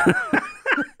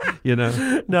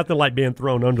 Nothing like being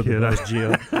thrown under the bus,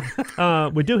 Jim.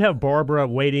 We do have Barbara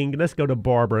waiting. Let's go to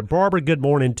Barbara. Barbara, good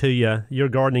morning to you. You're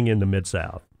gardening in the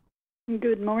Mid-South.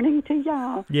 Good morning to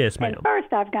y'all. Yes, ma'am. And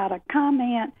first, I've got a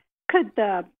comment. Could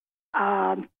the,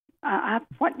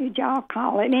 what did y'all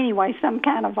call it? Anyway, some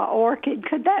kind of an orchid.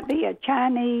 Could that be a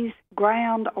Chinese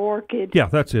ground orchid? Yeah,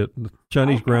 that's it. The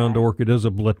Chinese ground orchid is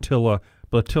a Blatilla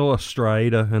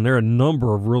striata, and there are a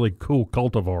number of really cool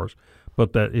cultivars.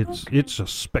 But it's a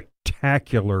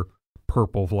spectacular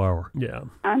purple flower. Yeah.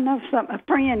 I know a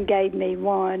friend gave me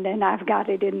one, and I've got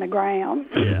it in the ground.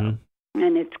 Yeah.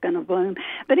 And it's going to bloom.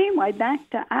 But anyway, back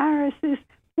to irises.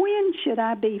 When should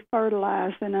I be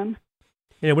fertilizing them?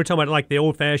 Yeah, we're talking about like the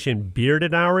old-fashioned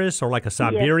bearded iris or like a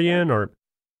Siberian or...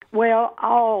 Well,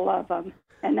 all of them.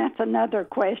 And that's another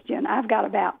question. I've got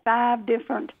about 5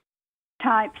 different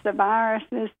types of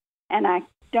irises, and I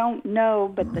don't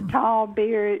know, but the tall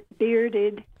bearded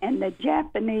and the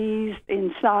Japanese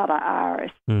Insata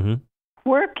iris. Mm-hmm.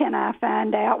 Where can I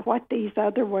find out what these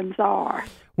other ones are?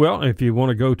 Well, if you want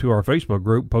to go to our Facebook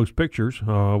group, post pictures,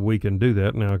 we can do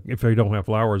that. Now, if they don't have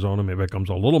flowers on them, it becomes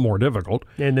a little more difficult.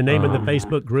 And the name of the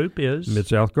Facebook group is?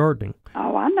 Mid-South Gardening.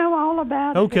 Oh, I know all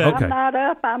about it. Okay. If I'm not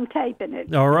up, I'm taping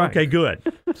it. All right. Okay, good.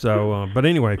 So, but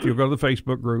anyway, if you go to the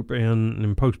Facebook group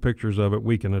and post pictures of it,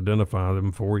 we can identify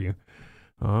them for you.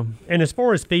 And as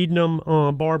far as feeding them,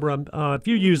 Barbara, if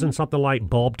you're using something like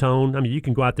bulb tone, you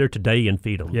can go out there today and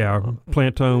feed them. Yeah,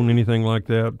 plant tone, anything like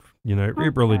that,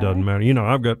 it really doesn't matter.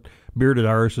 I've got bearded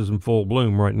irises in full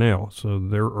bloom right now, so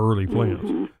they're early plants.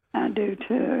 Mm-hmm. I do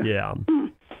too. Yeah.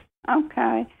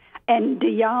 Okay. And do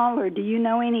you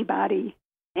know anybody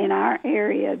in our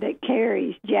area that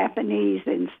carries Japanese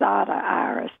Insata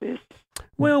irises?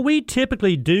 Well, we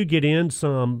typically do get in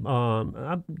some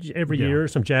every year,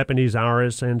 some Japanese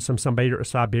iris and some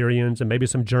Siberians and maybe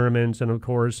some Germans and, of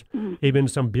course, even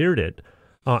some bearded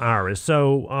iris.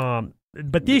 So,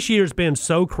 but this year's been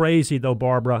so crazy, though,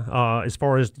 Barbara, as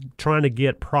far as trying to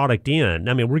get product in.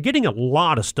 We're getting a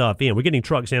lot of stuff in. We're getting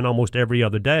trucks in almost every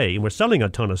other day, and we're selling a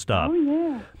ton of stuff. Oh, yeah.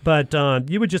 But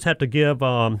you would just have to give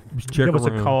us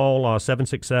a call,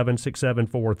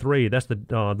 767-6743. That's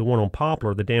the one on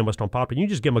Poplar, the Dan West on Poplar. You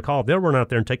just give them a call. They'll run out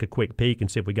there and take a quick peek and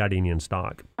see if we got any in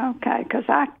stock. Okay, because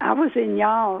I was in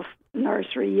y'all's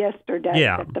nursery yesterday,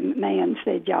 but the man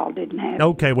said y'all didn't have it.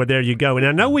 Okay, well, there you go. And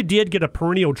I know we did get a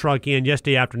perennial truck in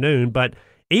yesterday afternoon, but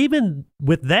even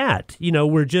with that,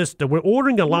 we're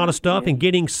ordering a lot of stuff and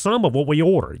getting some of what we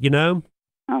order,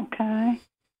 Okay.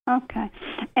 Okay.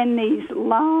 And these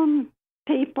lawn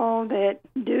people that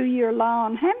do your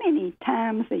lawn, how many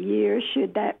times a year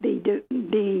should that be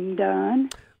being done?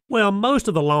 Well, most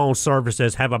of the lawn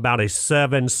services have about a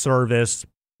 7-service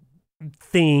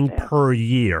thing per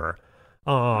year.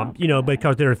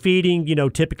 Because they're feeding,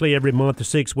 typically every month to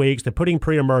 6 weeks. They're putting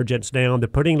pre-emergence down. They're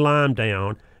putting lime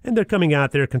down. And they're coming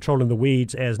out there controlling the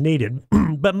weeds as needed.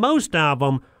 But most of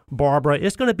them, Barbara,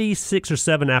 it's going to be 6 or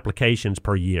 7 applications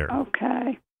per year.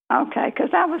 Okay,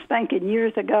 because I was thinking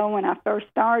years ago when I first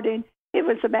started, it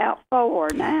was about 4.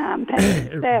 Now I'm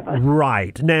paying 7.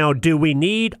 Right. Now, do we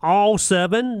need all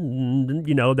 7?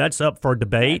 That's up for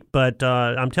debate. But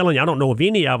I'm telling you, I don't know of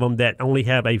any of them that only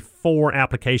have a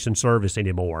 4-application service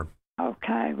anymore.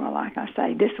 Okay. Well, like I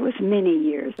say, this was many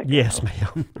years ago. Yes,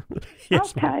 ma'am.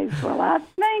 Yes, okay. ma'am. Well, I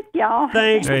thank y'all.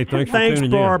 Thanks. Hey, thanks for Thanks,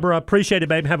 tuning in. Barbara. Appreciate it,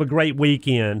 babe. Have a great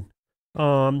weekend.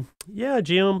 Yeah,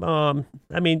 Jim. Some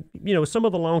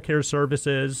of the lawn care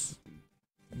services,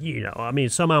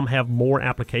 some of them have more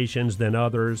applications than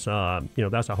others.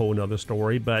 That's a whole other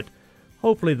story. But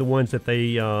hopefully, the ones that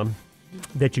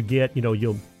that you get,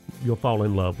 you'll fall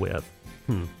in love with.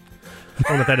 I don't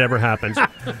know if that ever happens.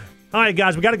 All right,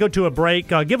 guys, we got to go to a break.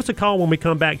 Give us a call when we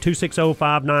come back,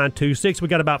 260-5926. We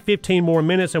got about 15 more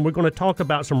minutes, and we're going to talk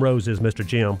about some roses, Mr.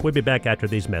 Jim. We'll be back after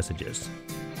these messages.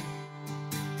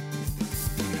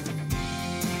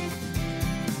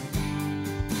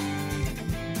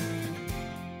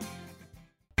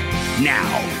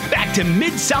 Now, back to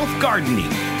Mid-South Gardening,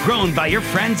 grown by your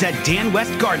friends at Dan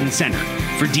West Garden Center.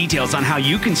 For details on how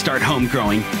you can start home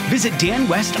growing, visit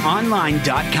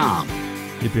danwestonline.com.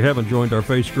 If you haven't joined our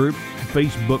Facebook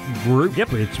group,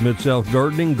 it's Mid-South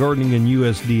Gardening, gardening in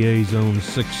USDA Zones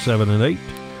 6, 7, and 8.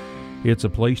 It's a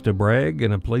place to brag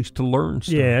and a place to learn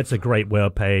stuff. Yeah, it's a great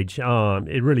webpage.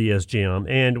 It really is, Jim.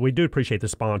 And we do appreciate the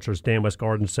sponsors, Dan West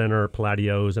Garden Center,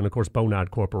 Palladios, and, of course, Bonide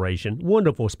Corporation.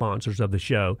 Wonderful sponsors of the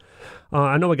show.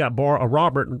 I know we got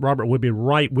Robert. Robert will be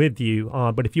right with you.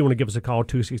 But if you want to give us a call,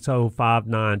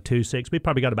 260-5926. We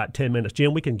probably got about 10 minutes.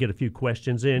 Jim, we can get a few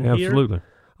questions in here. Absolutely.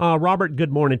 Robert,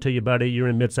 good morning to you, buddy. You're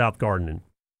in Mid-South Gardening.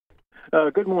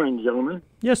 Good morning, gentlemen.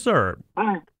 Yes, sir.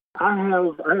 I'm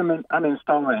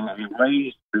installing a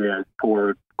raised bed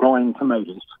for growing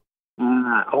tomatoes.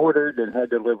 I ordered and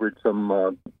had delivered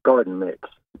some garden mix,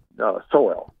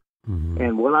 soil. Mm-hmm.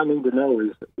 And what I need to know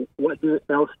is what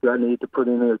else do I need to put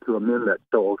in there to amend that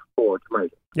soil for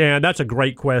tomatoes? Yeah, that's a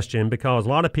great question because a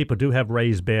lot of people do have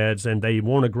raised beds and they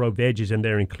want to grow veggies in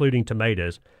there, including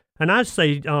tomatoes. And I'd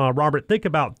say, Robert, think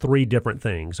about 3 different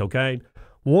things, okay?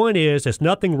 One is there's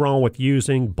nothing wrong with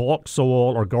using bulk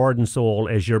soil or garden soil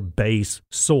as your base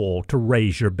soil to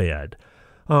raise your bed.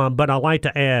 But I like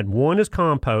to add 1 is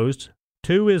compost,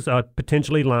 2 is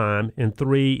potentially lime, and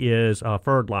 3 is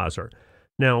fertilizer.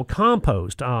 Now,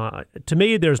 compost, to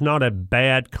me, there's not a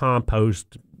bad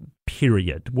compost,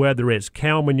 period, whether it's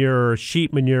cow manure,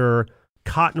 sheep manure,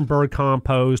 cottonburr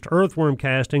compost, earthworm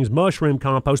castings, mushroom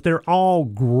compost. They're all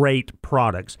great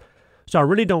products. So I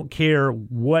really don't care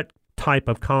what type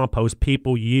of compost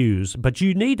people use, but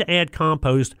you need to add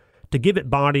compost to give it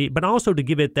body, but also to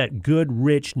give it that good,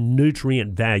 rich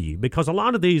nutrient value, because a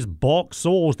lot of these bulk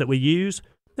soils that we use,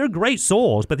 they're great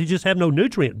soils, but they just have no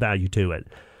nutrient value to it.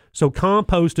 So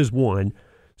compost is one.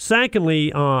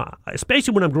 Secondly,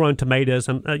 especially when I'm growing tomatoes,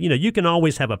 and you can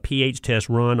always have a pH test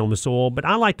run on the soil, but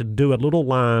I like to do a little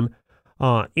lime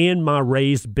in my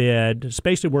raised bed,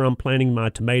 especially where I'm planting my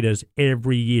tomatoes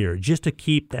every year, just to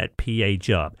keep that pH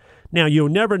up. Now, you'll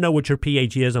never know what your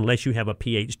pH is unless you have a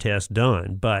pH test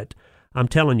done, but I'm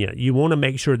telling you, you want to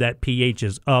make sure that pH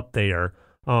is up there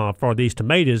for these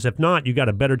tomatoes. If not, you got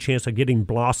a better chance of getting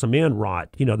blossom end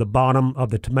rot. The bottom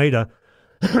of the tomato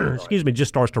just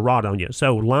starts to rot on you.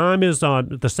 So lime is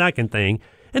the second thing.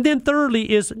 And then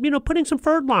thirdly is, putting some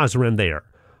fertilizer in there,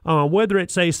 whether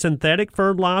it's a synthetic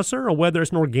fertilizer or whether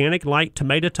it's an organic like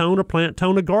Tomato Tone or Plant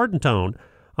Tone or Garden Tone.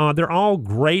 They're all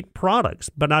great products,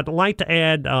 but I'd like to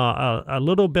add a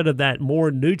little bit of that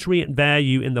more nutrient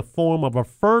value in the form of a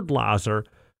fertilizer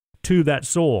to that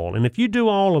soil. And if you do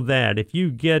all of that, if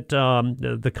you get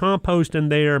the compost in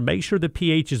there, make sure the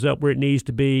pH is up where it needs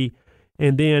to be,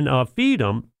 and then feed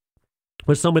them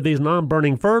with some of these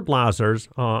non-burning fertilizers,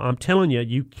 I'm telling you,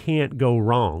 you can't go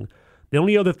wrong. The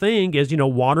only other thing is,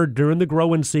 water during the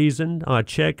growing season.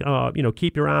 Check,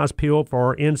 keep your eyes peeled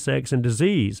for insects and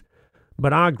disease.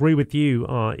 But I agree with you,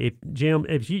 Jim,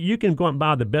 if you can go out and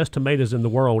buy the best tomatoes in the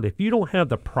world, if you don't have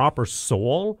the proper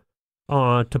soil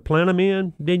to plant them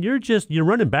in, then you're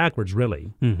running backwards,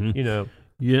 really. Mm-hmm.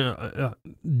 Yeah.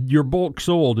 Your bulk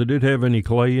soil, did it have any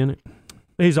clay in it?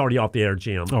 He's already off the air,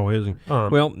 Jim. Oh, is he?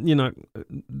 Well,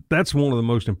 that's one of the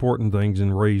most important things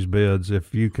in raised beds.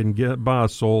 If you can buy a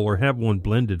soil or have one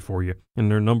blended for you, and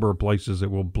there are a number of places that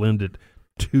will blend it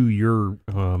to your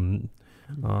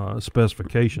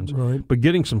specifications. Right. But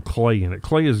getting some clay in it.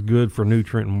 Clay is good for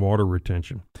nutrient and water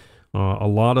retention. A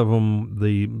lot of them,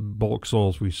 the bulk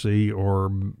soils we see, are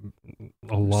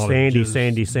a lot sandy,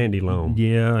 of sandy loam.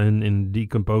 Yeah, and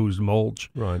decomposed mulch,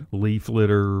 right? Leaf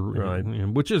litter, right?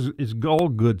 Which is all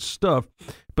good stuff,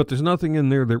 but there's nothing in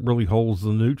there that really holds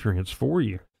the nutrients for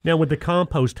you. Now, would the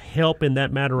compost help in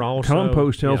that matter also?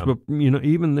 Compost helps, yeah. but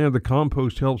even there, the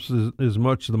compost helps as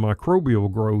much the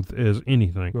microbial growth as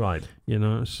anything. Right.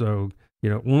 So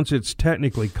once it's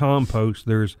technically compost,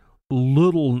 there's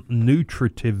little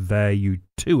nutritive value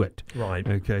to it. Right.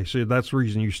 Okay, so that's the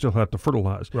reason you still have to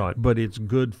fertilize. Right. But it's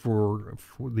good for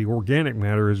the organic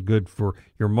matter is good for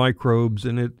your microbes,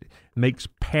 and it makes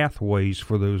pathways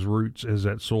for those roots as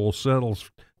that soil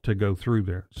settles to go through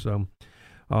there. So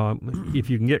if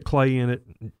you can get clay in it,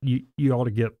 you ought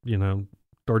to get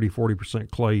 30-40%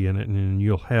 clay in it, and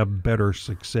you'll have better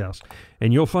success.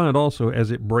 And you'll find also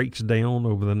as it breaks down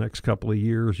over the next couple of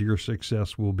years, your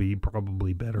success will be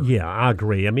probably better. Yeah, I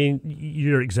agree. I mean,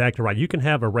 you're exactly right. You can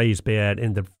have a raised bed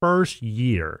in the first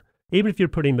year, even if you're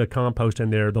putting the compost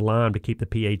in there, the lime to keep the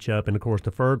pH up, and of course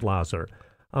the fertilizer.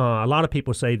 A lot of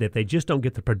people say that they just don't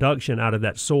get the production out of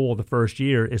that soil the first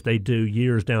year as they do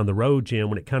years down the road, Jim,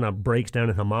 when it kind of breaks down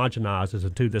and homogenizes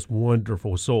into this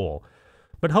wonderful soil.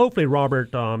 But hopefully,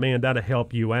 Robert, that'll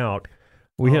help you out.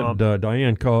 We had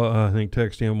Diane call, I think,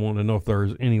 text in wanting to know if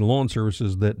there's any lawn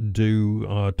services that do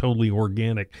totally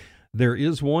organic. There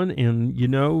is one, and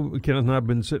Kenneth and I have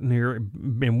been sitting here,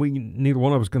 and neither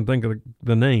one of us can think of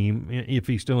the name if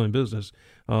he's still in business.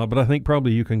 But I think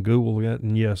probably you can Google that,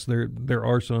 and yes, there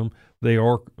are some. They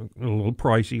are a little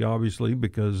pricey, obviously,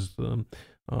 because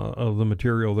of the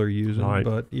material they're using,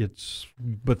 right. Yes,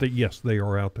 they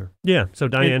are out there. Yeah. So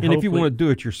Diane, and if you want to do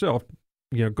it yourself,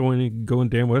 go in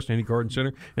Dan West any garden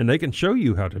center, and they can show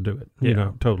you how to do it.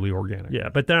 Totally organic. Yeah,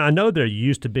 but I know there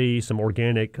used to be some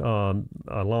organic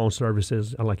lawn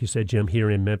services, like you said, Jim, here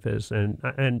in Memphis,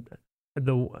 and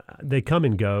they come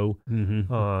and go.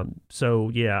 Mm-hmm. So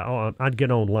yeah, I'd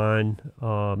get online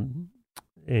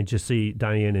and just see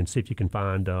Diane and see if you can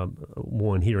find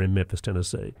one here in Memphis,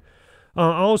 Tennessee.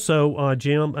 Also,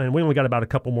 Jim, and we only got about a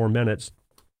couple more minutes,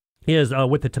 is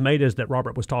with the tomatoes that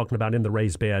Robert was talking about in the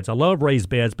raised beds. I love raised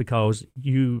beds because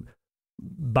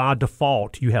by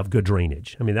default, you have good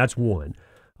drainage. I mean, that's one.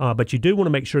 But you do want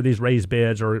to make sure these raised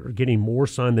beds are getting more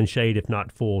sun than shade, if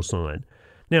not full sun.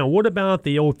 Now, what about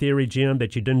the old theory, Jim,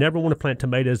 that you never want to plant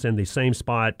tomatoes in the same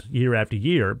spot year after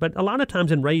year? But a lot of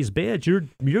times in raised beds,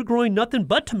 you're growing nothing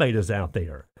but tomatoes out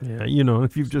there. Yeah,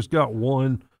 if you've just got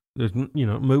one, there's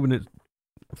moving it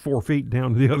 4 feet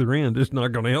down to the other end, it's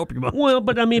not going to help you much. Well,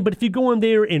 but if you go in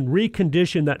there and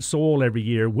recondition that soil every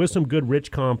year with some good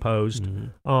rich compost,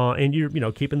 and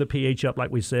you're keeping the pH up like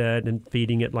we said, and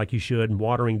feeding it like you should, and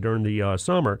watering during the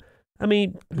summer,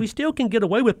 we still can get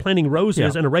away with planting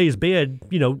roses in a raised bed,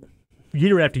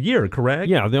 year after year, correct?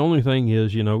 Yeah, the only thing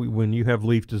is, when you have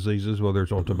leaf diseases, whether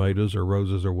it's on tomatoes or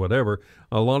roses or whatever,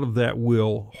 a lot of that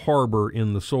will harbor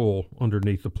in the soil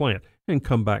underneath the plant and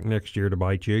come back next year to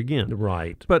bite you again.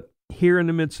 Right. But here in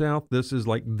the Mid-South, this is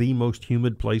like the most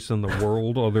humid place in the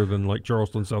world other than like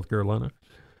Charleston, South Carolina.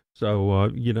 So,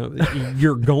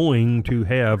 you're going to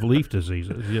have leaf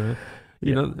diseases,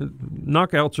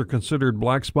 knockouts are considered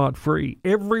black spot free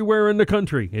everywhere in the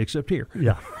country except here.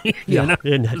 Yeah.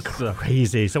 Isn't that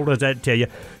crazy? So what does that tell you?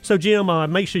 So, Jim,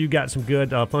 make sure you got some good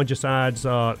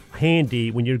fungicides handy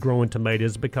when you're growing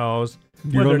tomatoes, because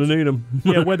you're going to need them.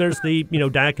 Whether it's the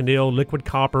Daconil, liquid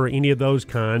copper, any of those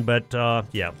kind. But,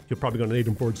 you're probably going to need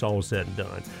them before it's all said and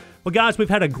done. Well, guys, we've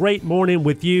had a great morning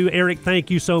with you. Eric, thank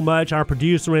you so much. Our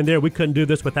producer in there, we couldn't do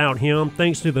this without him.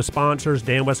 Thanks to the sponsors,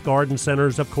 Dan West Garden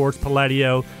Centers, of course,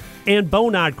 Palladio, and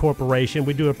Bonide Corporation.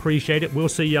 We do appreciate it. We'll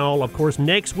see y'all, of course,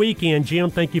 next weekend.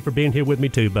 Jim, thank you for being here with me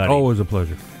too, buddy. Always a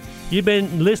pleasure. You've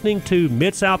been listening to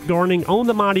Mid-South Gardening on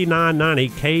the Mighty 990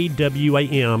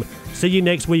 KWAM. See you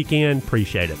next weekend.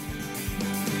 Appreciate it.